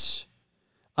Panthers.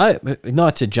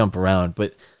 Not to jump around,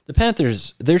 but the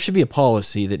Panthers. There should be a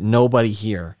policy that nobody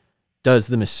here does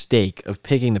the mistake of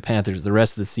picking the Panthers the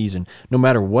rest of the season, no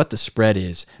matter what the spread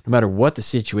is, no matter what the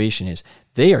situation is.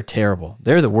 They are terrible.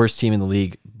 They're the worst team in the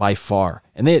league by far.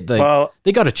 And they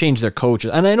got to change their coaches.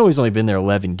 And I know he's only been there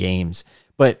 11 games,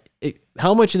 but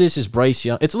how much of this is Bryce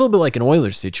Young? It's a little bit like an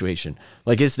Oilers situation.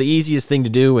 Like, it's the easiest thing to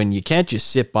do, and you can't just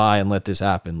sit by and let this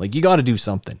happen. Like, you got to do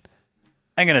something.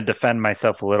 I'm going to defend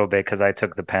myself a little bit because I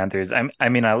took the Panthers.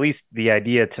 At least the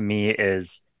idea to me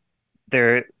is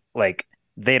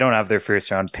they don't have their first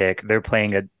round pick. They're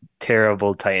playing a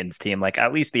terrible Titans team. Like,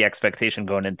 at least the expectation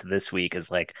going into this week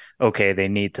is like, okay, they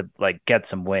need to get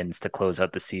some wins to close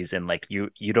out the season. Like,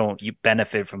 you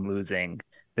benefit from losing.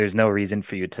 There's no reason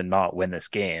for you to not win this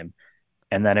game.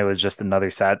 And then it was just another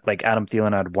sad, Adam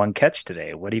Thielen had 1 catch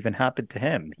today. What even happened to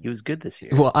him? He was good this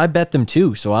year. Well, I bet them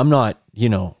too. So I'm not,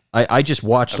 I just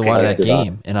watched a lot of that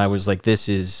game and I was like,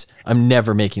 I'm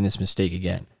never making this mistake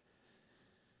again.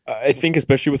 I think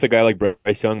especially with a guy like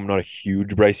Bryce Young, I'm not a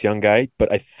huge Bryce Young guy,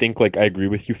 but I think I agree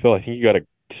with you, Phil. I think you got to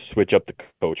switch up the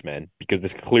coach, man, because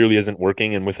this clearly isn't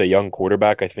working. And with a young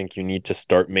quarterback, I think you need to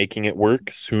start making it work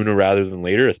sooner rather than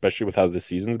later, especially with how the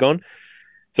season's gone.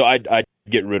 So I'd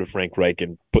get rid of Frank Reich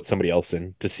and put somebody else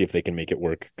in to see if they can make it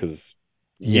work, because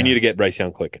you need to get Bryce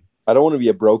Young clicking. I don't want to be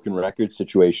a broken record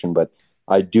situation, but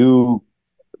I do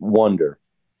wonder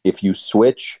if you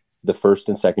switch the first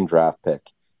and second draft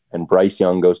pick and Bryce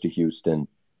Young goes to Houston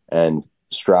and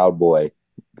Stroud Boy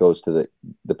goes to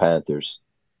the Panthers,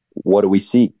 what do we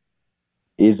see?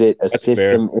 Is it That's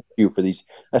system fair. Issue for these,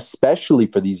 especially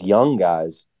for these young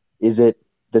guys? Is it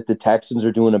that the Texans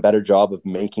are doing a better job of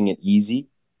making it easy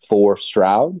for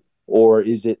Stroud? Or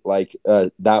is it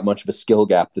that much of a skill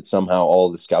gap that somehow all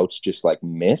the scouts just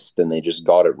missed and they just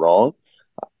got it wrong?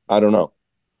 I don't know.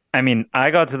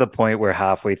 I got to the point where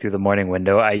halfway through the morning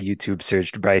window, I YouTube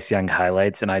searched Bryce Young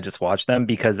highlights and I just watched them,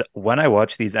 because when I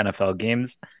watch these NFL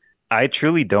games, I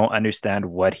truly don't understand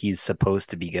what he's supposed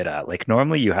to be good at.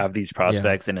 Normally you have these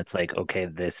prospects and it's okay,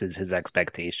 this is his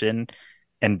expectation.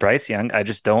 And Bryce Young, I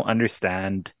just don't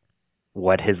understand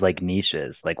what his like niche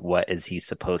is. Like, what is he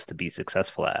supposed to be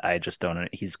successful at? I just don't.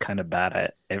 He's kind of bad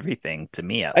at everything, to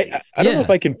me at least. I don't know if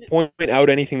I can point out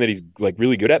anything that he's like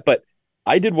really good at, but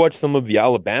I did watch some of the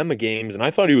Alabama games, and I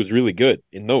thought he was really good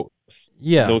in those.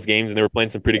 Yeah. In those games, and they were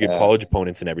playing some pretty good college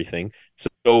opponents and everything.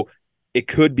 So it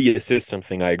could be a system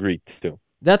thing. I agree too.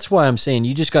 That's why I'm saying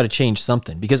you just got to change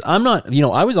something, because I'm not,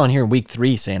 I was on here in week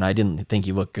 3 saying I didn't think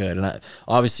he looked good. And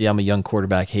obviously I'm a young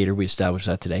quarterback hater. We established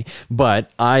that today, but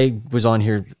I was on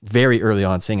here very early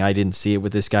on saying I didn't see it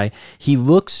with this guy. He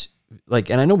looks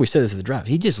like, and I know we said this at the draft,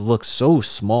 he just looks so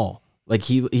small. Like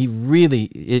he really,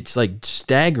 it's like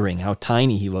staggering how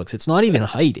tiny he looks. It's not even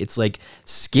height. It's like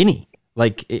skinny.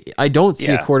 Like, I don't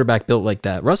see a quarterback built like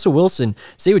that. Russell Wilson,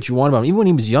 say what you want about him. Even when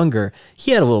he was younger,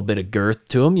 he had a little bit of girth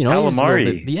to him.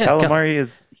 Calamari.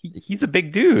 Calamari he's a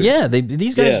big dude. Yeah,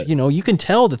 these guys, you can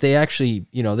tell that they actually,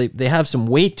 they have some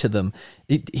weight to them.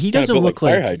 He doesn't look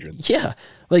like fire hydrant. Yeah,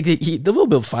 like the little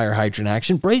bit of fire hydrant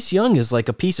action. Bryce Young is like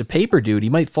a piece of paper, dude. He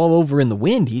might fall over in the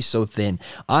wind. He's so thin.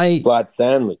 Flat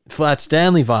Stanley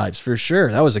vibes for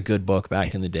sure. That was a good book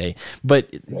back in the day.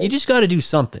 But you just got to do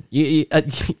something.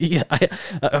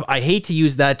 I hate to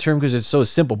use that term because it's so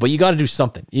simple, but you got to do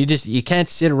something. You can't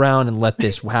sit around and let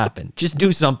this happen. Just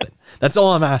do something. That's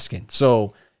all I'm asking.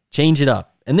 So change it up.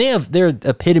 And they're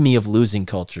epitome of losing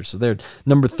culture. So they're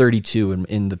number 32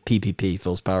 in the PPP,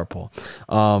 Phil's Power Poll.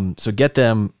 So get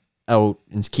them out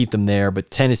and keep them there. But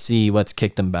Tennessee, let's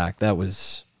kick them back. They're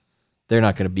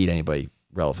not going to beat anybody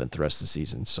relevant the rest of the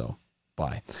season. So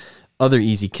bye. Other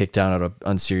easy kick down out of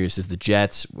Unserious is the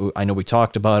Jets. I know we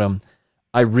talked about them.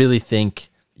 I really think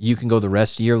you can go the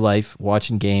rest of your life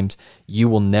watching games. You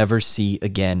will never see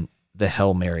again the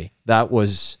Hail Mary. That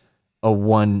was a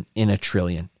 1 in a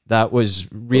trillion. That was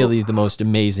really the most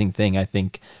amazing thing I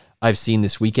think I've seen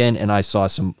this weekend, and I saw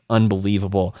some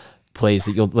unbelievable plays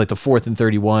that like the 4th and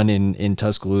 31 in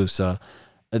Tuscaloosa.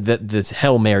 That this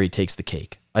Hail Mary takes the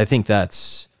cake. I think I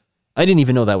didn't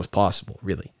even know that was possible,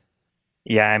 really.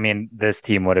 Yeah, I mean, this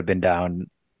team would have been down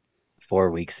 4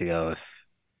 weeks ago if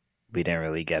we didn't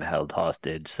really get held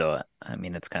hostage. So, I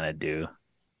mean, it's kind of due.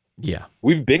 Yeah.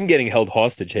 We've been getting held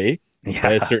hostage, hey? Yeah.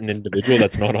 By a certain individual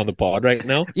that's not on the pod right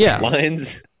now. Yeah.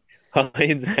 Lions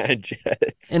and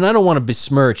Jets. And I don't want to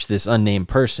besmirch this unnamed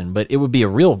person, but it would be a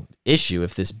real issue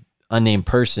if this unnamed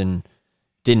person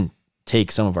didn't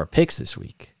take some of our picks this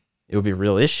week. It would be a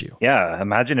real issue. Yeah.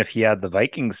 Imagine if he had the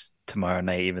Vikings tomorrow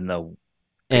night, even though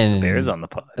the Bears on the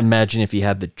pod. Imagine if he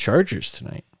had the Chargers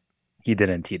tonight. He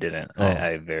didn't. Oh.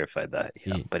 I verified that.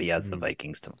 Yeah. But he has the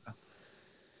Vikings tomorrow.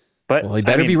 But he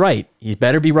better be right. He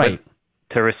better be right.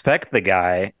 To respect the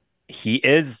guy, he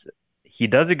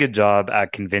does a good job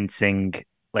at convincing.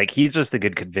 Like, he's just a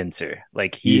good convincer.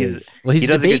 Like, he does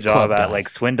a good job at like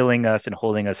swindling us and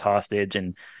holding us hostage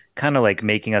and kind of like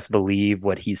making us believe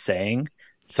what he's saying.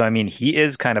 So, I mean, he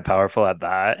is kind of powerful at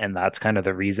that. And that's kind of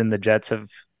the reason the Jets have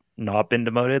not been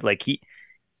demoted. Like, he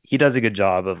does a good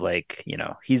job of like,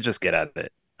 he's just good at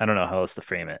it. I don't know how else to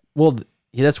frame it. Well,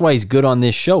 that's why he's good on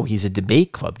this show. He's a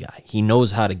debate club guy. He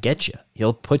knows how to get you.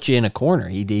 He'll put you in a corner.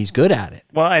 He's good at it.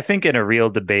 Well, I think in a real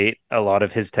debate, a lot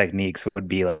of his techniques would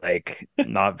be like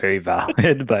not very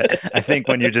valid. But I think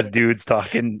when you're just dudes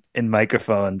talking in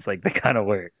microphones, like they kind of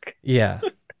work. Yeah,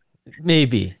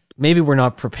 maybe we're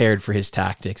not prepared for his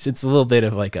tactics. It's a little bit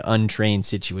of like an untrained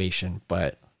situation,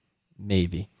 but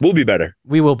maybe we'll be better.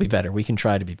 We will be better. We can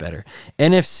try to be better.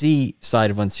 NFC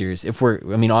side of Unserious.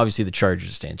 Obviously the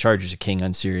Chargers are staying. Chargers are king.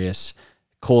 Unserious.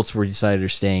 Colts were decided are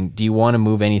staying. Do you want to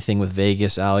move anything with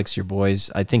Vegas, Alex? Your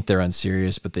boys? I think they're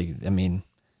Unserious, but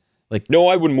no,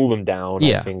 I would move them down.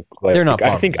 Yeah, I think they're not.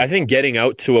 I think getting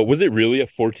out to was it really a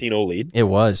 14-0 lead? It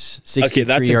was. Okay,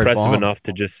 that's impressive bomb. enough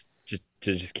to just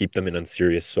keep them in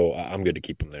Unserious. So I'm good to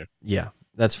keep them there. Yeah.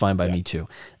 That's fine by me too.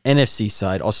 NFC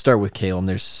side, I'll start with Caleb.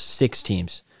 There's 6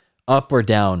 teams. Up or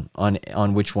down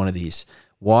on which one of these?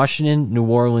 Washington, New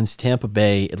Orleans, Tampa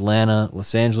Bay, Atlanta,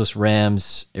 Los Angeles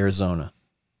Rams, Arizona.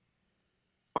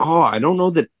 Oh, I don't know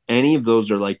that any of those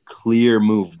are like clear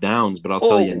move downs, but I'll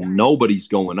tell you, nobody's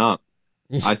going up.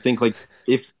 I think like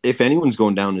if anyone's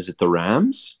going down, is it the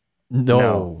Rams?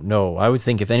 No. I would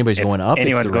think if anybody's going up,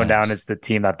 anyone's it's the going Rams. down, it's the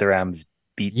team that the Rams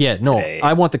beat. Yeah, no, today.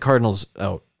 I want the Cardinals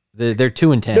out. They're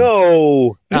 2-10.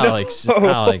 No, Alex.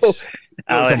 Alex,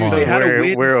 Come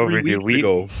on. we're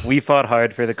overdue. We fought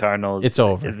hard for the Cardinals. It's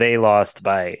over. They lost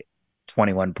by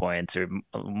 21 points or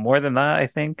more than that, I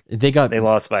think. They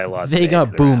lost by a lot. They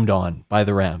got boomed on by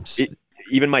the Rams.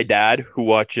 Even my dad, who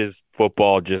watches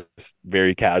football just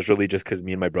very casually, just because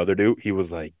me and my brother do, he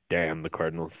was like, "Damn, the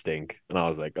Cardinals stink," and I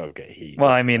was like, "Okay." Well,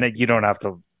 I mean, you don't have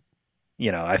to.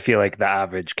 I feel like the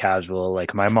average casual,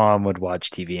 like my mom would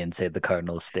watch TV and say the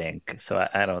Cardinals stink. So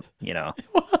I don't,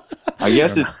 I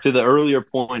guess it's to the earlier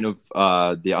point of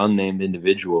the unnamed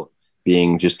individual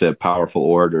being just a powerful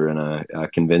orator and a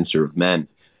convincer of men.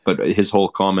 But his whole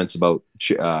comments about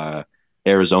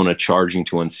Arizona charging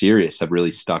to Unserious have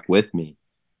really stuck with me.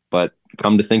 But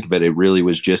come to think of it, it really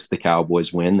was just the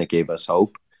Cowboys win that gave us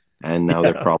hope. And now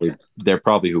they're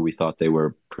probably who we thought they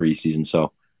were preseason.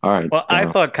 So, all right. Well, I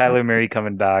thought Kyler Murray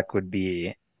coming back would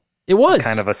be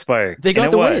kind of a spark. They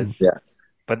got the win. Yeah.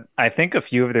 But I think a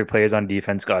few of their players on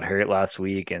defense got hurt last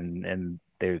week, and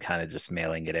they're kind of just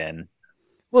mailing it in.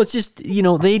 Well, it's just,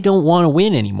 they don't want to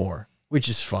win anymore, which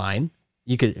is fine.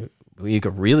 You could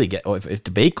really get, if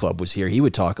Debate Club was here, he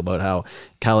would talk about how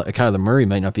Kyler Murray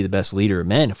might not be the best leader of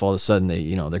men if all of a sudden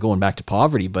they're going back to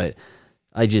poverty. But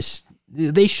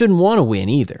they shouldn't want to win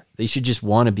either. They should just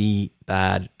want to be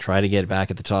bad, try to get back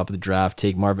at the top of the draft,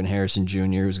 take Marvin Harrison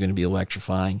Jr., who's going to be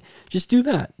electrifying. Just do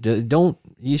that.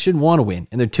 You shouldn't want to win.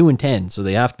 And they're 2-10, so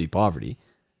they have to be poverty.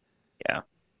 Yeah.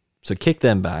 So kick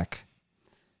them back.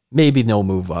 Maybe no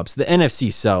move ups. The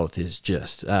NFC South is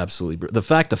just absolutely the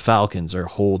fact the Falcons are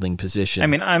holding position. I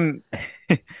mean, I'm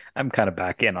kind of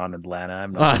back in on Atlanta.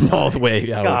 I'm all the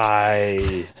way out.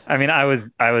 I mean, I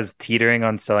was teetering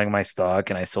on selling my stock,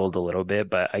 and I sold a little bit,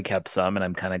 but I kept some, and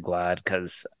I'm kind of glad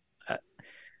because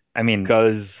I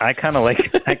kind of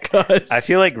like. I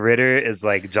feel like Ritter is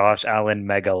like Josh Allen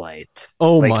mega light.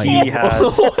 Oh like my!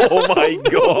 Oh my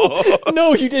god!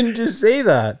 No, you didn't just say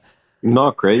that.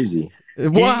 Not crazy.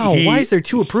 Wow, why is there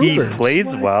two approvers? He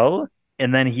plays well,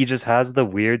 and then he just has the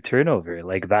weird turnover.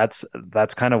 Like that's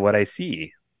kind of what I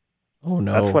see. Oh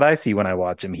no, that's what I see when I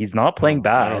watch him. He's not playing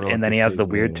bad, and then he has the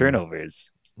weird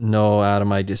turnovers. No,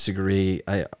 Adam, I disagree.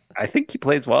 I think he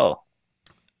plays well.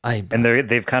 And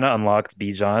they've kind of unlocked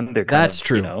Bijan. That's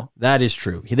true. That is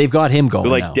true. They've got him going.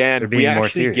 But now. Dan, if we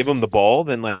actually give him the ball,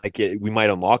 then we might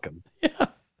unlock him.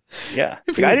 Yeah.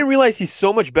 I didn't realize he's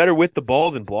so much better with the ball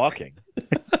than blocking.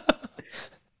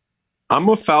 I'm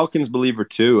a Falcons believer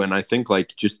too, and I think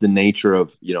just the nature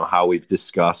of how we've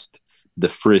discussed the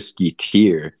frisky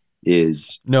tier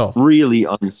is really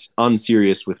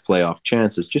unserious with playoff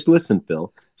chances. Just listen,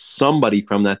 Phil. Somebody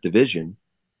from that division,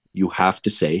 you have to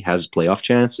say, has playoff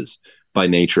chances by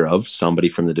nature of somebody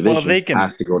from the division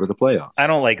has to go to the playoffs. I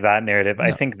don't like that narrative. No.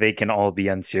 I think they can all be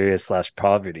unserious /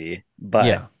 poverty,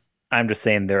 but I'm just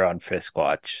saying they're on Frisk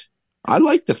watch. I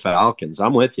like the Falcons.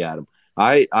 I'm with you, Adam.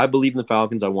 I believe in the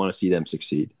Falcons. I want to see them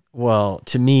succeed. Well,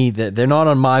 to me, they're not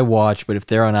on my watch, but if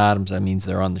they're on Adam's, that means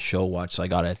they're on the show watch, so I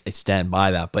got to stand by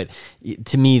that. But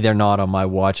to me, they're not on my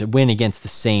watch. A win against the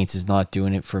Saints is not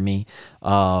doing it for me.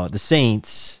 The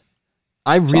Saints,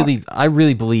 I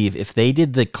really believe if they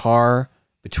did the Carr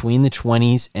between the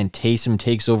 20s and Taysom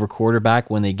takes over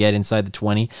quarterback when they get inside the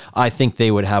 20, I think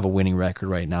they would have a winning record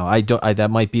right now.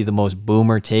 That might be the most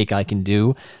boomer take I can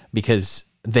do because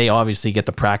they obviously get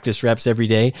the practice reps every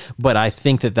day, but I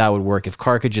think that would work if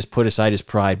Carr could just put aside his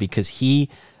pride because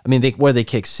they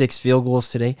kicked 6 field goals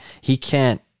today. He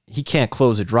can't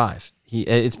close a drive.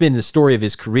 It's been the story of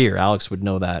his career. Alex would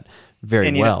know that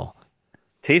very well.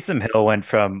 Taysom Hill went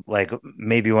from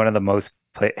maybe one of the most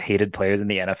hated players in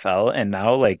the NFL, and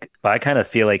now I kind of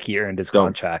feel like he earned his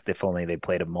contract if only they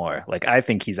played him more. I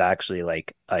think he's actually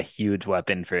a huge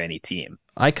weapon for any team.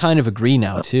 I kind of agree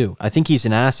now too. I think he's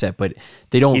an asset, but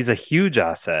they don't. He's a huge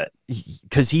asset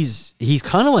because he's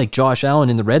kind of like Josh Allen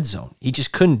in the red zone. He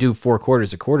just couldn't do 4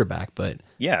 quarters of quarterback, but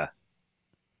yeah,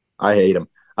 I hate him.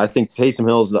 I think Taysom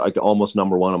Hill's almost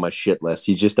number 1 on my shit list.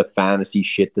 He's just a fantasy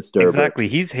shit disturber. Exactly.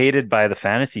 He's hated by the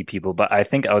fantasy people, but I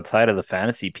think outside of the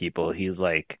fantasy people, he's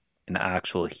an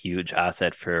actual huge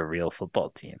asset for a real football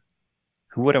team.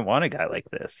 Who wouldn't want a guy like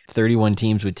this? 31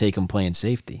 teams would take him playing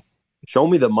safety. Show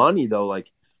me the money, though.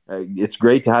 It's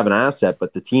great to have an asset,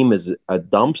 but the team is a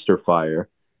dumpster fire.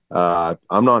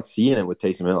 I'm not seeing it with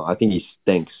Taysom Hill. I think he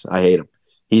stinks. I hate him.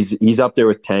 He's up there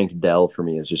with Tank Dell for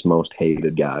me as just most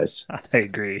hated guys. I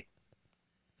agree.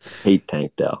 Hate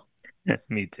Tank Dell.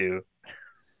 Me too.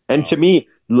 And to me,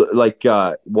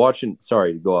 watching,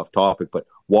 sorry to go off topic, but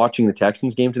watching the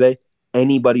Texans game today,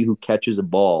 anybody who catches a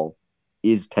ball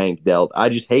is Tank Dell. I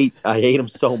hate him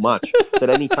so much that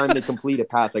anytime they complete a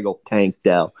pass, I go, Tank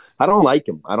Dell. I don't like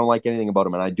him. I don't like anything about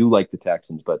him. And I do like the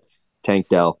Texans, but Tank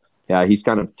Dell, yeah, he's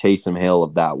kind of Taysom Hill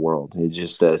of that world. It's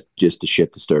just a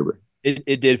shit disturber.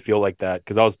 It did feel like that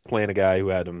because I was playing a guy who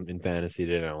had him in fantasy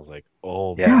today, and I was like,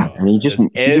 "Oh, yeah!" God. And he just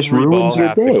ruins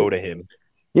your day. To go to him.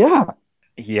 Yeah,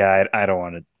 I don't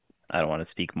want to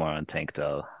speak more on Tank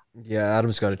Dell. Yeah,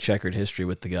 Adam's got a checkered history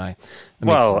with the guy.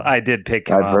 I did pick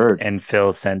him up, and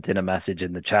Phil sent in a message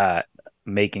in the chat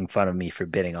making fun of me for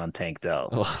bidding on Tank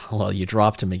Dell. Well, you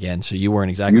dropped him again, so you weren't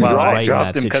exactly Well, right I in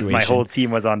dropped that him because situation. my whole team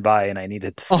was on bye and I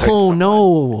needed to start Oh someone.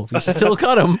 no! You still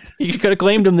cut him. You could have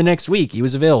claimed him the next week. He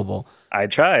was available. I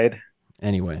tried.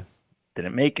 Anyway,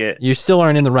 Didn't make it. you still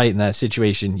aren't in the right in that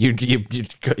situation. You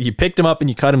picked him up and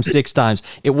you cut him 6 times.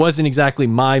 It wasn't exactly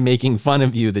my making fun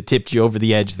of you that tipped you over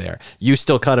the edge there. You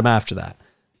still cut him after that.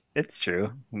 It's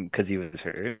true because he was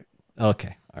hurt.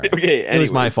 Okay. All right. Okay, It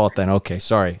was my anyways. fault then. Okay,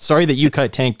 sorry. Sorry that you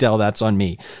cut Tank Dell. That's on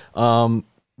me.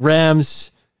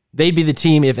 Rams, they'd be the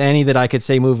team, if any, that I could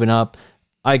say moving up.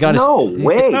 I got No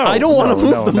way. I don't want to No,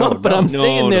 move no, them no, up, but no. I'm No,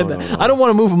 saying no, they're. no. I don't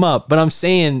want to move them up, but I'm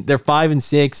saying they're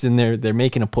 5-6 and they're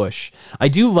making a push. I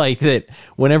do like that.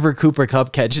 Whenever Cooper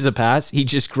Kupp catches a pass, he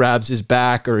just grabs his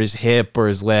back or his hip or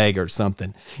his leg or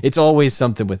something. It's always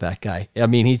something with that guy. I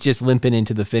mean, he's just limping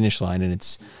into the finish line, and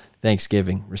it's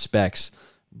Thanksgiving. Respects,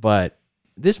 but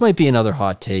this might be another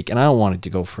hot take, and I don't want it to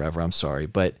go forever. I'm sorry,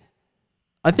 but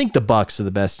I think the Bucs are the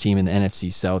best team in the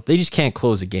NFC South. They just can't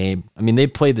close a game. I mean, they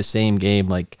played the same game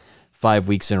like 5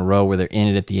 weeks in a row where they're in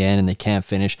it at the end and they can't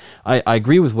finish. I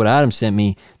agree with what Adam sent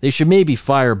me. They should maybe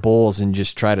fire Bowles and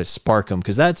just try to spark them,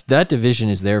 because that division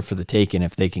is there for the taking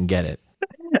if they can get it.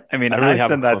 I mean, I don't really I have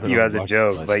sent a that to comment you on as a Bucks,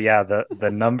 joke, but yeah,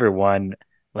 the number one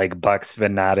like Bucks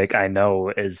fanatic I know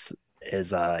is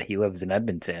he lives in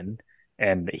Edmonton,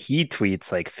 and he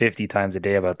tweets like 50 times a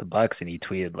day about the Bucks, and he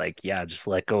tweeted like, yeah, just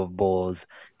let go of Bulls,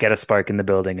 get a spark in the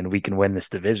building, and we can win this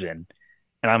division.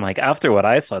 And I'm like, after what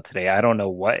I saw today, I don't know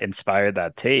what inspired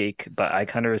that take, but I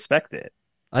kind of respect it.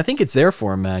 I think it's there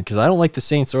for him, man, because I don't like the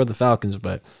Saints or the Falcons,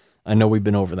 but I know we've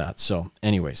been over that. So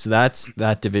anyway, so that's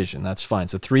that division. That's fine.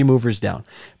 So 3 movers down.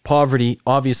 Poverty,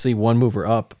 obviously 1 mover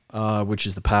up, which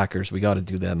is the Packers. We got to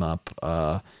do them up.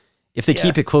 If they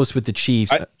keep it Yes. close with the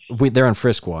Chiefs, they're on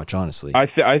Frisk watch, honestly. I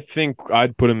think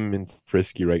I'd put him in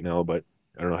Frisky right now, but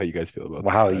I don't know how you guys feel about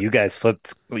Wow, that. you guys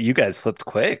flipped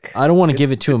quick. I don't want to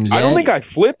give it to him yet. I don't think I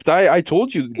flipped. I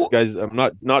told you guys, I'm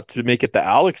not to make it the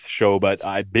Alex show, but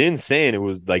I've been saying it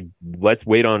was like, let's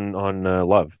wait on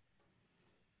Love.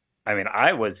 I mean,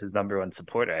 I was his number one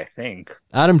supporter, I think.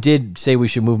 Adam did say we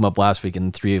should move him up last week,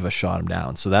 and the 3 of us shot him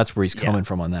down. So that's where he's coming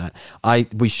from on that.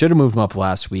 We should have moved him up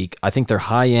last week. I think they're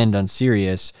high end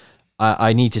Unserious.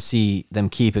 I need to see them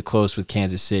keep it close with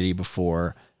Kansas City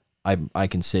before I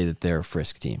can say that they're a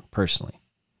Frisk team, personally.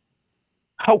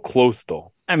 How close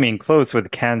though? I mean, close with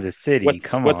Kansas City. What's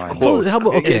Come what's on. close? How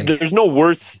about- okay. There's no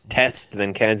worse test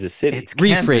than Kansas City. It's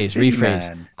Kansas City, Rephrase.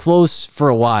 man. Close for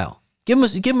a while. Give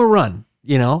him a run,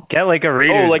 you know? Get like a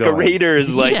Raiders. like a going.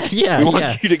 Raiders, like Yeah, we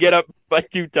want you to get up by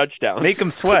 2 touchdowns. Make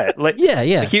them sweat. Like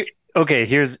Yeah. okay,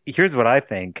 here's what I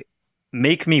think.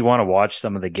 Make me want to watch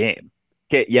some of the game.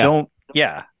 Okay, yeah. Don't.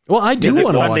 Yeah. Well, I do It's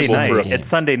want to watch Sunday some of night. the game. It's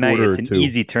Sunday night. Quarter It's or an 2.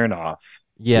 easy turn off.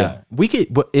 Yeah, we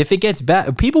could. But if it gets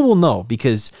bad, people will know,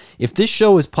 because if this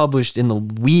show is published in the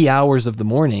wee hours of the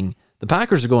morning, the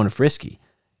Packers are going to Frisky.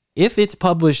 If it's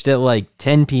published at like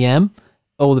 10 p.m.,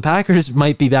 the Packers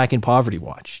might be back in poverty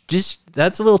watch. Just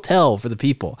that's a little tell for the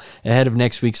people ahead of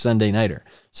next week's Sunday nighter.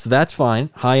 So that's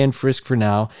fine. High end Frisk for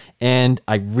now. And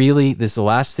this is the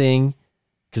last thing,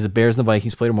 because the Bears and the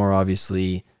Vikings play tomorrow.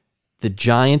 Obviously, the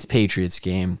Giants Patriots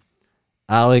game.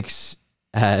 Alex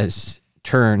has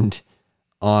turned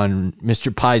on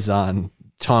Mr. Paisan,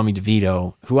 Tommy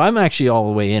DeVito, who I'm actually all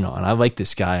the way in on. I like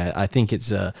this guy. I think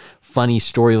it's a funny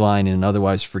storyline in an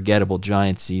otherwise forgettable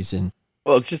Giants season.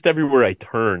 Well, it's just everywhere I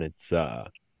turn. It's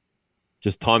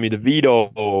just Tommy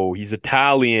DeVito. Oh, he's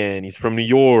Italian. He's from New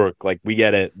York. Like, we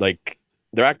get it. Like,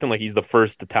 they're acting like he's the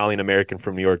first Italian American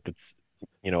from New York that's,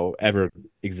 ever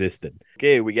existed.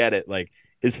 Okay, we get it. Like,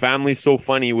 his family's so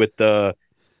funny with the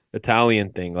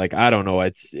Italian thing. Like, I don't know.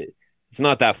 It's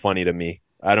not that funny to me.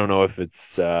 I don't know if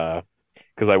it's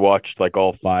because I watched like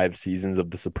all 5 seasons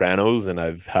of The Sopranos, and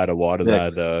I've had a lot of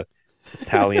that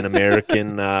Italian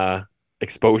American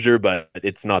exposure, but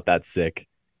it's not that sick.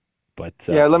 But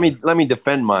let me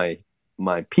defend my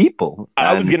people.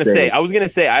 I was gonna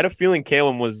say I had a feeling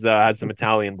Calum was had some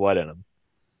Italian blood in him.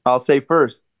 I'll say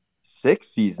first, 6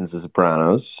 seasons of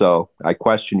Sopranos, so I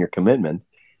question your commitment,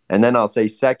 and then I'll say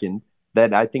second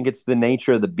that I think it's the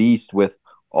nature of the beast with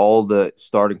all the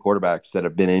starting quarterbacks that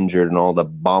have been injured and all the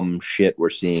bum shit we're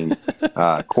seeing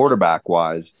quarterback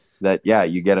wise, that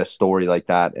you get a story like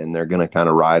that and they're going to kind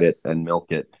of ride it and milk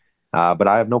it. But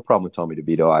I have no problem with Tommy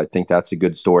DeVito. I think that's a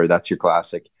good story. That's your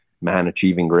classic man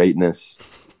achieving greatness.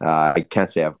 I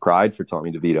can't say I've cried for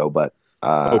Tommy DeVito, but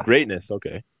Greatness.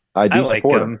 Okay. I do like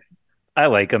support him. him. I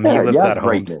like him. Yeah, He lives yeah, at home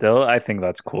greatness. still. I think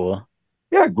that's cool.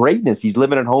 Yeah, greatness. He's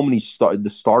living at home and he's the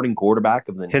starting quarterback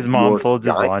of the His New mom York folds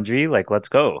his Giants. laundry. Like, let's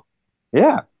go.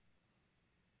 Yeah.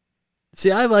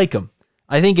 See, I like him.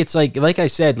 I think it's like I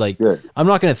said, like Good. I'm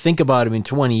not going to think about him in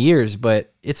 20 years,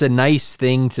 but it's a nice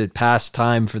thing to pass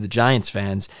time for the Giants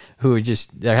fans who are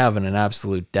they're having an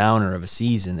absolute downer of a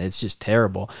season. It's just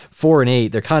terrible.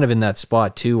 4-8, they're kind of in that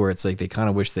spot too, where it's like they kind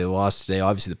of wish they lost today.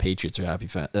 Obviously, the Patriots are happy.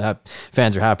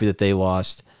 Fans are happy that they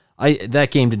lost. That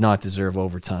game did not deserve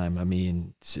overtime. I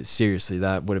mean, seriously,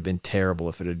 that would have been terrible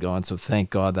if it had gone. So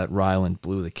thank God that Ryland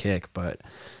blew the kick. But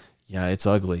yeah, it's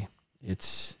ugly.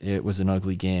 It was an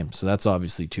ugly game. So that's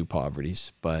obviously two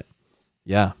poverties. But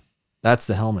yeah, that's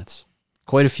the helmets.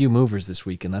 Quite a few movers this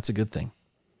week, and that's a good thing.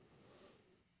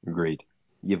 Agreed.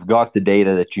 You've got the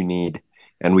data that you need,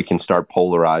 and we can start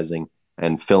polarizing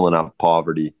and filling up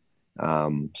poverty.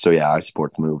 So yeah, I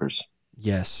support the movers.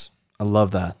 Yes. I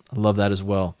love that. I love that as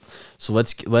well. So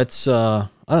let's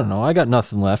I don't know. I got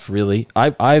nothing left really.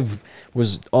 I've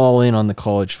was all in on the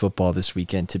college football this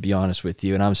weekend, to be honest with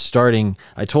you. And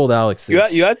I told Alex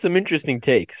this. You had some interesting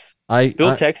takes. Phil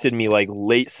texted me like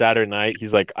late Saturday night.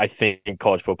 He's like, I think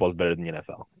college football is better than the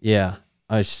NFL. Yeah.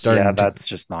 I started. Yeah, that's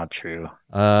just not true.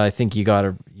 I think you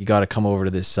gotta come over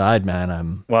to this side,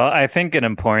 man. Well, I think an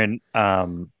important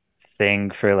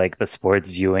thing for like the sports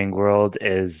viewing world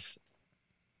is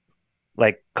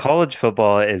like college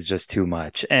football is just too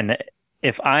much. And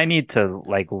if I need to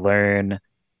like learn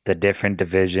the different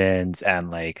divisions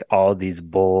and like all these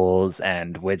bowls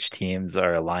and which teams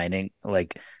are aligning,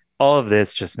 like all of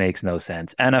this just makes no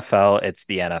sense. NFL, it's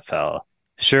the NFL.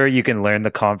 Sure, you can learn the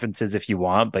conferences if you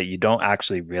want, but you don't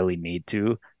actually really need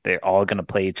to. They're all going to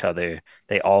play each other.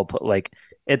 They all put like,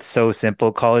 it's so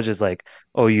simple. College is like,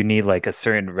 oh, you need like a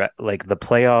certain like the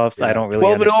playoffs. Yeah. I don't really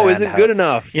 12-0 isn't good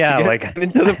enough. Yeah, like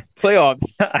into the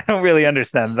playoffs. I don't really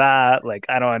understand that. Like,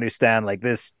 I don't understand like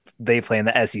this. They play in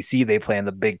the SEC. They play in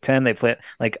the Big Ten. They play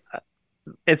like,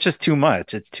 it's just too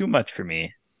much. It's too much for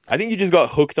me. I think you just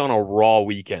got hooked on a raw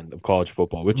weekend of college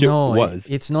football, which it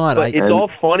was. It's not. It's all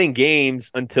fun and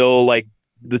games until like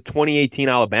the 2018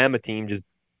 Alabama team just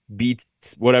beats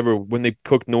whatever when they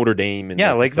cooked Notre Dame.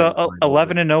 Yeah, like the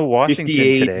 11-0 Washington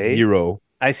today. 58-0.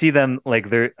 I see them like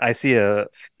I see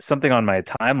something on my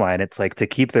timeline. It's like to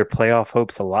keep their playoff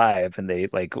hopes alive, and they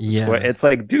like score. It's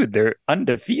like, dude, they're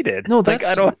undefeated. No, that's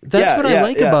like, I don't. That's what I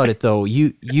like about it, though.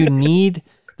 You need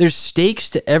there's stakes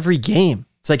to every game.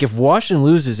 It's like if Washington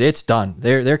loses, it's done.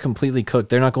 They're completely cooked.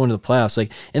 They're not going to the playoffs.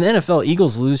 Like in the NFL,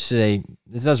 Eagles lose today.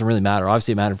 This doesn't really matter.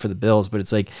 Obviously, it mattered for the Bills, but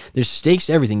it's like there's stakes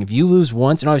to everything. If you lose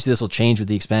once, and obviously this will change with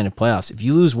the expanded playoffs. If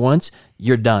you lose once,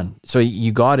 you're done. So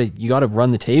you gotta run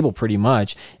the table pretty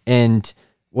much. And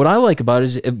what I like about it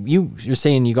is you're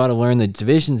saying you got to learn the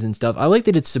divisions and stuff. I like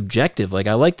that it's subjective. Like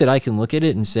I like that I can look at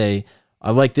it and say,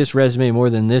 I like this resume more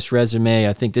than this resume.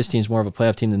 I think this team's more of a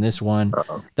playoff team than this one.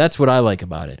 That's what I like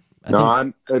about it.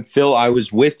 Phil, I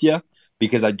was with you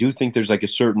because I do think there's like a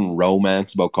certain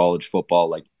romance about college football.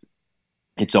 Like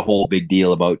it's a whole big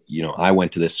deal about, I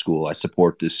went to this school, I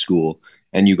support this school,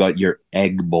 and you got your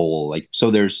egg bowl. Like, so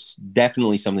there's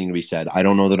definitely something to be said. I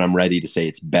don't know that I'm ready to say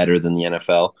it's better than the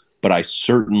NFL, but I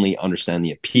certainly understand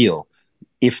the appeal.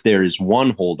 If there is one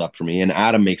hold up for me, and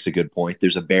Adam makes a good point,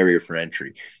 there's a barrier for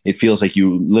entry. It feels like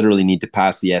you literally need to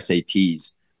pass the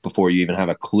SATs before you even have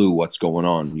a clue what's going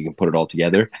on. You can put it all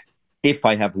together. If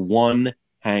I have one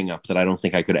hang up that I don't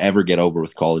think I could ever get over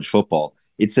with college football,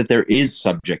 it's that there is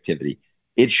subjectivity.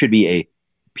 It should be a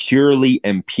purely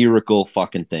empirical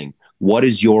fucking thing. What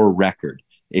is your record?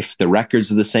 If the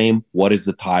records are the same, what is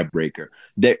the tiebreaker?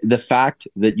 The fact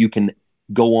that you can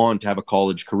go on to have a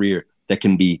college career that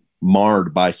can be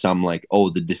marred by some like,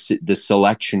 oh, the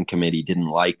selection committee didn't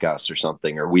like us or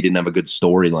something, or we didn't have a good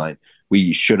storyline.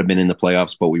 We should have been in the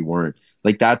playoffs, but we weren't.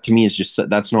 Like that to me is just,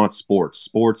 that's not sports.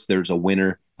 Sports, there's a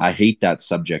winner. I hate that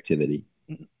subjectivity.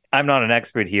 I'm not an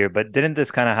expert here, but didn't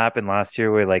this kind of happen last year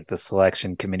where like the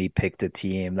selection committee picked a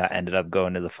team that ended up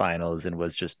going to the finals and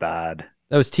was just bad?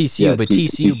 That was TCU, but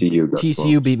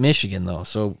TCU beat Michigan though,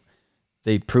 so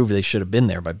they proved they should have been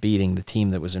there by beating the team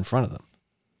that was in front of them.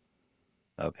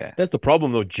 Okay, that's the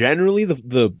problem though. Generally,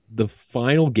 the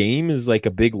final game is like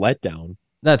a big letdown.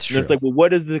 That's true. And it's like, well, what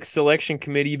does the selection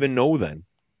committee even know then?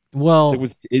 Well,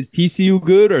 is TCU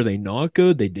good? Are they not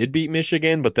good? They did beat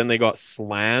Michigan, but then they got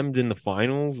slammed in the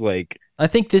finals. Like, I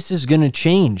think this is going to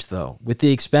change though with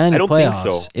the expanded playoffs. I don't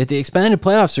think so. If the expanded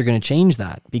playoffs are going to change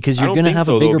that because you're going to have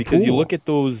a bigger because pool. You look at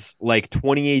those like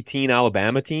 2018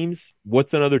 Alabama teams.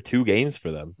 What's another 2 games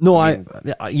for them? No,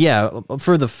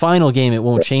 for the final game it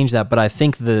won't change that, but I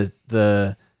think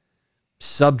the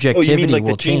subjectivity you mean like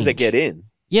will the teams change. That get in?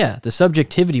 Yeah, the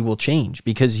subjectivity will change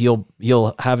because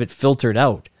you'll have it filtered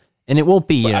out. And it won't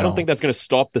be. I don't think that's going to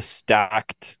stop the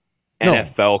stacked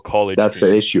NFL college. That's team.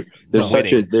 the issue. There's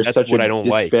such a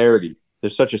disparity. Like.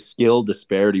 there's such a skill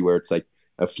disparity where it's like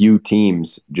a few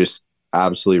teams just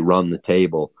absolutely run the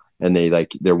table, and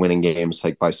they're winning games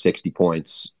like by 60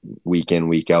 points week in,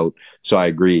 week out. So I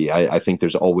agree. I think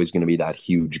there's always going to be that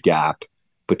huge gap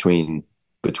between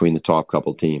the top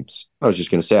couple teams. I was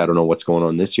just going to say, I don't know what's going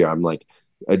on this year. I'm like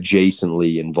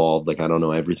adjacently involved. Like, I don't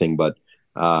know everything, but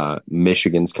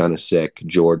Michigan's kind of sick.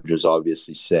 Georgia's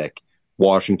obviously sick.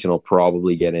 Washington will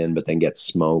probably get in, but then get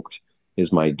smoked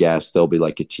is my guess. They'll be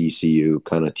like a TCU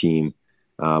kind of team.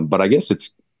 But I guess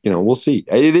it's, we'll see.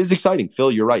 It is exciting.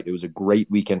 Phil, you're right. It was a great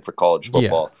weekend for college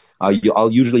football. Yeah.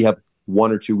 I'll usually have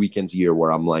 1 or 2 weekends a year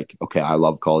where I'm like, okay, I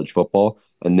love college football.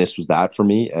 And this was that for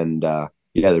me. And there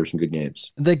were some good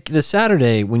games. The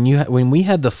Saturday, when we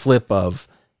had the flip of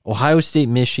Ohio State,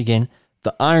 Michigan,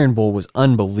 the Iron Bowl was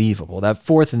unbelievable. That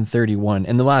 4th and 31,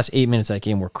 and the last 8 minutes of that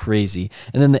game were crazy.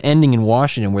 And then the ending in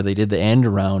Washington where they did the end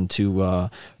around to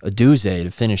a Duze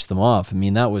to finish them off. I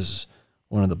mean, that was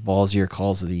one of the ballsier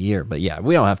calls of the year. But yeah,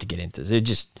 we don't have to get into this. It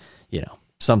just,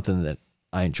 something that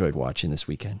I enjoyed watching this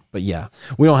weekend. But yeah,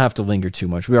 we don't have to linger too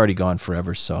much. We already gone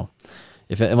forever. So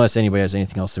unless anybody has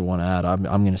anything else they want to add, I'm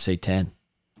going to say 10.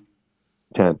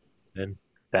 10.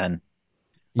 10.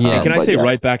 Yeah. Can I say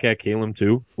right back at Caleb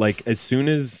too? Like, as soon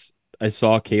as I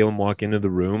saw Caleb walk into the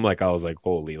room, like, I was like,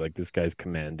 holy, like, this guy's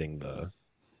commanding the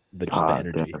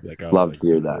energy. Like, I love to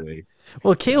hear that. Really,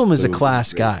 well, Caleb is a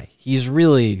class great guy. He's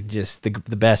really just the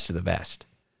best of the best.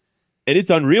 And it's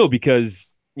unreal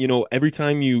because, every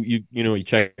time you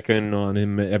check in on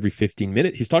him every 15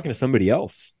 minutes, he's talking to somebody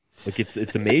else. Like,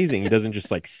 it's amazing. He doesn't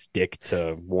just like stick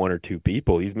to 1 or 2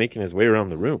 people. He's making his way around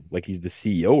the room like he's the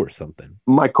CEO or something.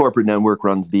 My corporate network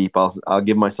runs deep. I'll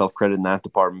give myself credit in that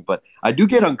department, but I do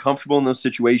get uncomfortable in those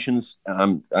situations.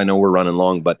 I know we're running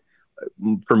long, but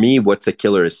for me, what's a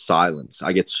killer is silence.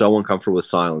 I get so uncomfortable with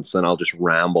silence, then I'll just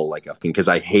ramble like a thing because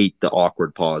I hate the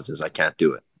awkward pauses. I can't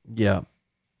do it. Yeah,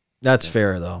 that's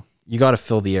fair though. You got to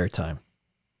fill the airtime.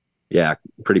 Yeah,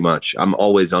 pretty much. I'm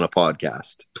always on a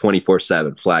podcast,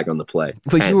 24/7, flag on the play.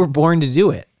 But you were born to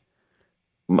do it.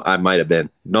 I might have been.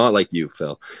 Not like you,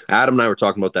 Phil. Adam and I were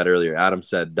talking about that earlier. Adam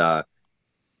said,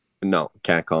 no,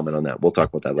 can't comment on that. We'll talk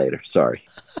about that later. Sorry.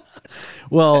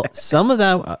 Well, some of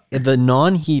that, the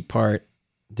non-heat part,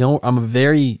 I'm a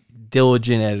very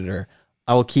diligent editor.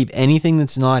 I will keep anything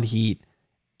that's not heat,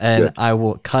 and good. I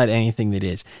will cut anything that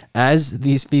is. As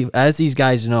these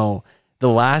guys know, the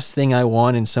last thing I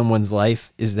want in someone's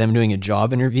life is them doing a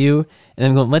job interview and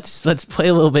then going, let's play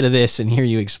a little bit of this and hear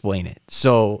you explain it.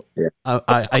 So yeah.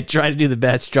 I try to do the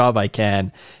best job I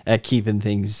can at keeping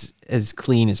things as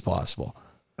clean as possible.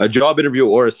 A job interview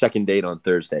or a second date on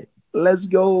Thursday. Let's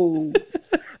go.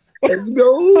 Let's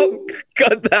go.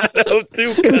 Cut that out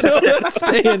too. No, that's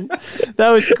staying. That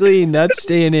was clean. That's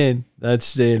staying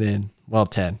in. Well,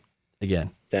 10 again.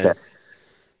 10.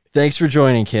 Thanks for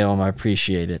joining, Caleb. I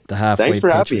appreciate it. The halfway Thanks for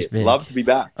pitch having was me. big. Love to be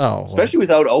back. Oh, especially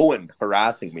without Owen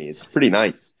harassing me. It's pretty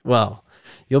nice. Well,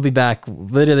 you'll be back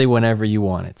literally whenever you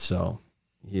want it. So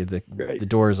the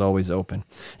door is always open.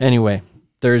 Anyway,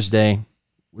 Thursday,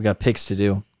 we got picks to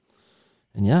do.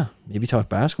 And yeah, maybe talk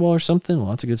basketball or something.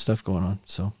 Lots of good stuff going on.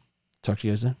 So talk to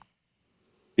you guys then.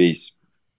 Peace.